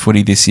a lot of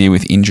footy this year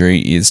with injury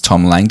is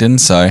Tom Langdon.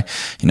 So,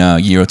 a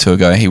year or two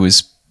ago, he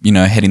was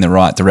heading the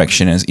right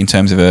direction as in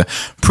terms of a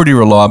pretty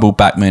reliable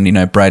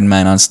backman, Braden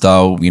Maynard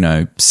style,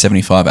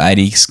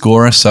 75-80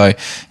 scorer. So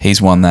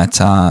he's one that,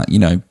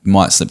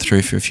 might slip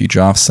through for a few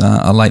drafts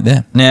late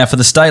there. Now, for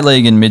the State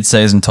League and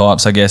mid-season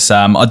types, I guess,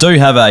 I do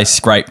have a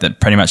scrape that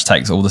pretty much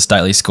takes all the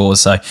State League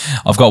scores. So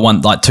I've got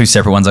one, 2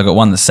 separate ones. I've got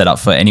one that's set up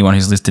for anyone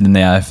who's listed in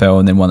the AFL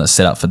and then one that's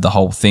set up for the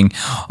whole thing.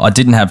 I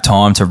didn't have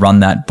time to run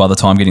that by the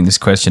time getting this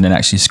question and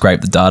actually scrape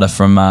the data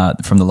from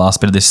the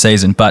last bit of this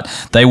season, but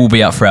they will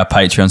be up for our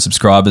Patreon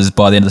subscribers.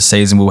 By the end of the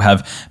season, we'll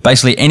have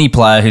basically any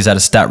player who's had a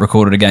stat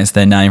recorded against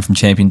their name from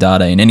Champion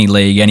Data in any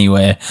league,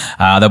 anywhere.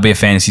 There'll be a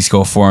fantasy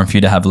score for him for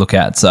you to have a look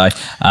at. So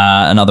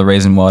another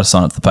reason why to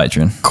sign up to the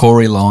Patreon.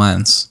 Corey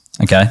Lyons.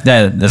 Okay,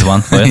 yeah, there's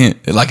one for you.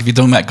 Like if you're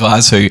talking about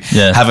guys who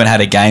haven't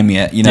had a game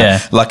yet,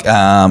 like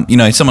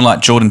someone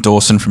like Jordan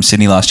Dawson from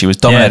Sydney last year was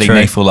dominating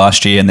NEFL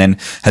last year, and then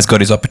has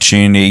got his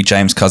opportunity.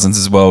 James Cousins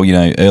as well,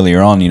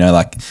 earlier on,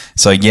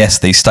 so yes,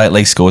 these state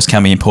league scores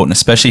can be important,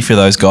 especially for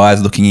those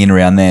guys looking in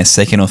around their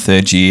second or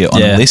third year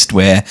on a list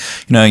where,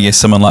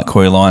 someone like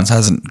Corey Lyons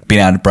hasn't been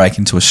able to break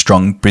into a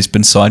strong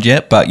Brisbane side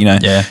yet, but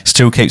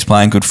still keeps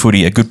playing good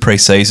footy, a good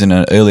pre-season,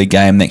 an early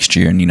game next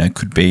year, and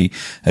could be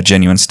a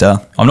genuine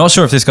star. I'm not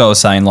sure if this guy was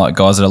saying like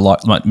guys that are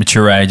like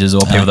mature ages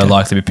or people that are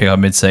likely to be picked up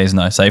mid-season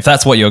though. So if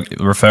that's what you're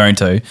referring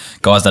to,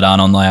 guys that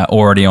aren't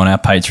already on our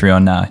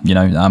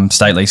Patreon,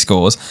 state league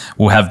scores,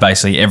 will have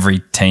basically every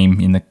team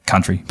in the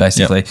country,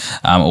 basically,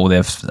 all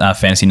their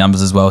fantasy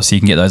numbers as well. So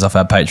you can get those off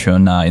our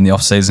Patreon in the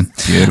off season.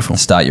 Beautiful.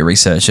 Start your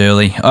research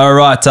early. All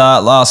right,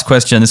 last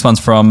question. This one's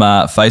from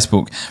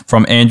Facebook,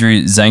 from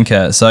Andrew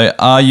Zenka. So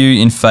are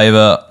you in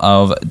favour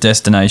of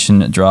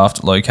destination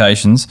draft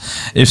locations?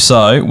 If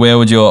so, where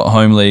would your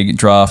home league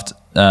draft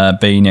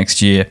be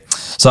next year?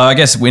 So I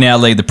guess in our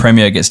league, the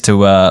Premier gets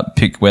to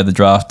pick where the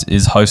draft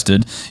is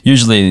hosted.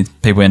 Usually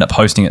people end up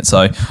hosting it.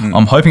 So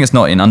I'm hoping it's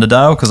not in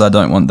Underdale because I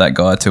don't want that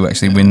guy to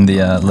actually win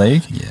the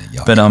league.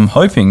 Yeah, but I'm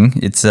hoping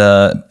it's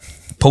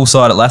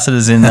poolside at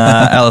Lassiter's in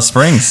Alice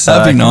Springs. So,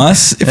 that'd be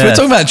nice. If we're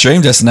talking about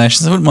dream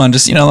destinations, I wouldn't mind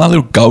just, a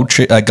little Gold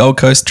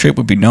Coast trip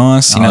would be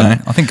nice, I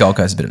think Gold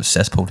Coast is a bit of a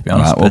cesspool, to be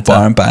honest. All right, well,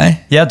 Byron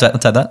Bay. Yeah, I'll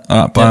take that.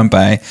 All right, Byron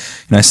Bay,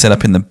 set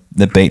up in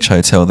the beach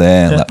hotel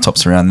there,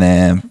 laptops around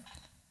there.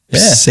 Yeah.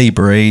 Sea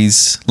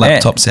breeze,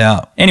 laptops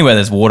out. Anywhere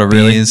there's water,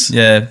 really. Beers.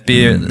 Yeah,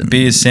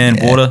 beers, sand,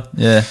 water.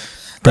 Yeah.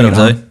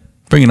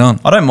 Bring it on.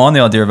 I don't mind the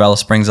idea of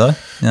Alice Springs, though.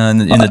 In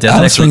the desert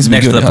Alice Springs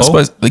next to the pool. I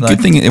suppose the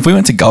good thing, if we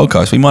went to Gold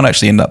Coast, we might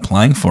actually end up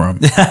playing for them.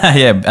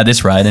 Yeah, at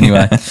this rate,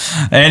 anyway.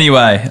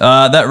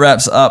 That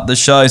wraps up the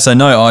show. So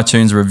no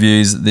iTunes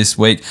reviews this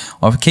week.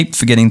 I keep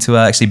forgetting to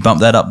actually bump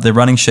that up the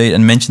running sheet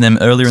and mention them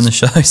earlier in the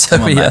show. So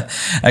we are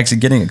actually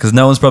getting it because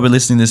no one's probably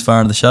listening this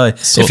far into the show.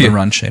 Sort the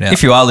run sheet out.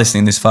 If you are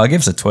listening this far,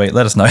 give us a tweet.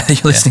 Let us know that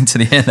you're listening to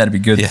the end. That'd be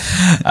good.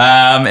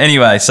 Yeah.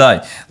 Anyway,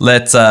 so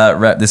let's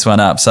wrap this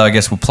one up. So I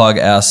guess we'll plug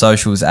our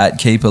socials at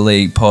Keeper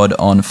League Pod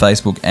on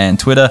Facebook and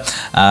Twitter.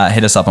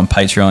 Hit us up on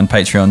Patreon,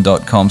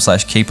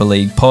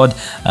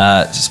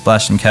 patreon.com/keeperleaguepod.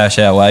 Splash some cash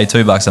our way,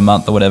 $2 a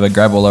month or whatever.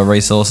 Grab all our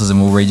resources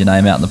and we'll read your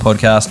name out in the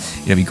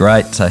podcast. It'll be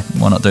great, so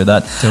why not do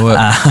that? Do it.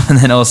 And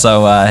then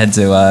also head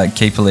to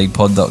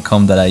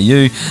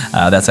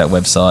keeperleaguepod.com.au. That's our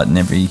website, and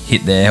every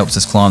hit there helps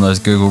us climb those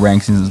Google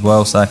rankings as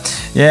well. So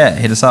yeah,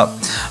 hit us up.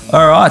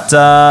 All right,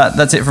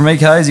 that's it from me,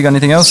 Kays. You got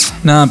anything else?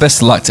 No,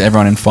 best of luck to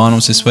everyone in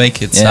finals this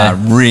week. It's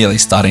really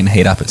starting to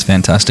heat up. It's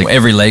fantastic. Well,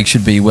 every league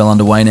should be well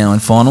underway now in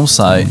finals,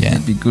 so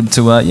it'd be good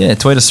to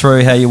tweet us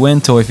through how you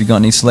went, or if you've got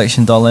any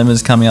selection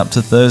dilemmas coming up to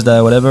Thursday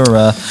or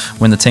whatever,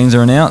 when the teams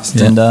are announced,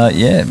 and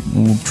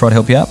we'll try to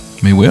help you out.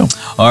 We will.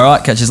 All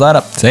right, catch you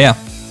later. See ya.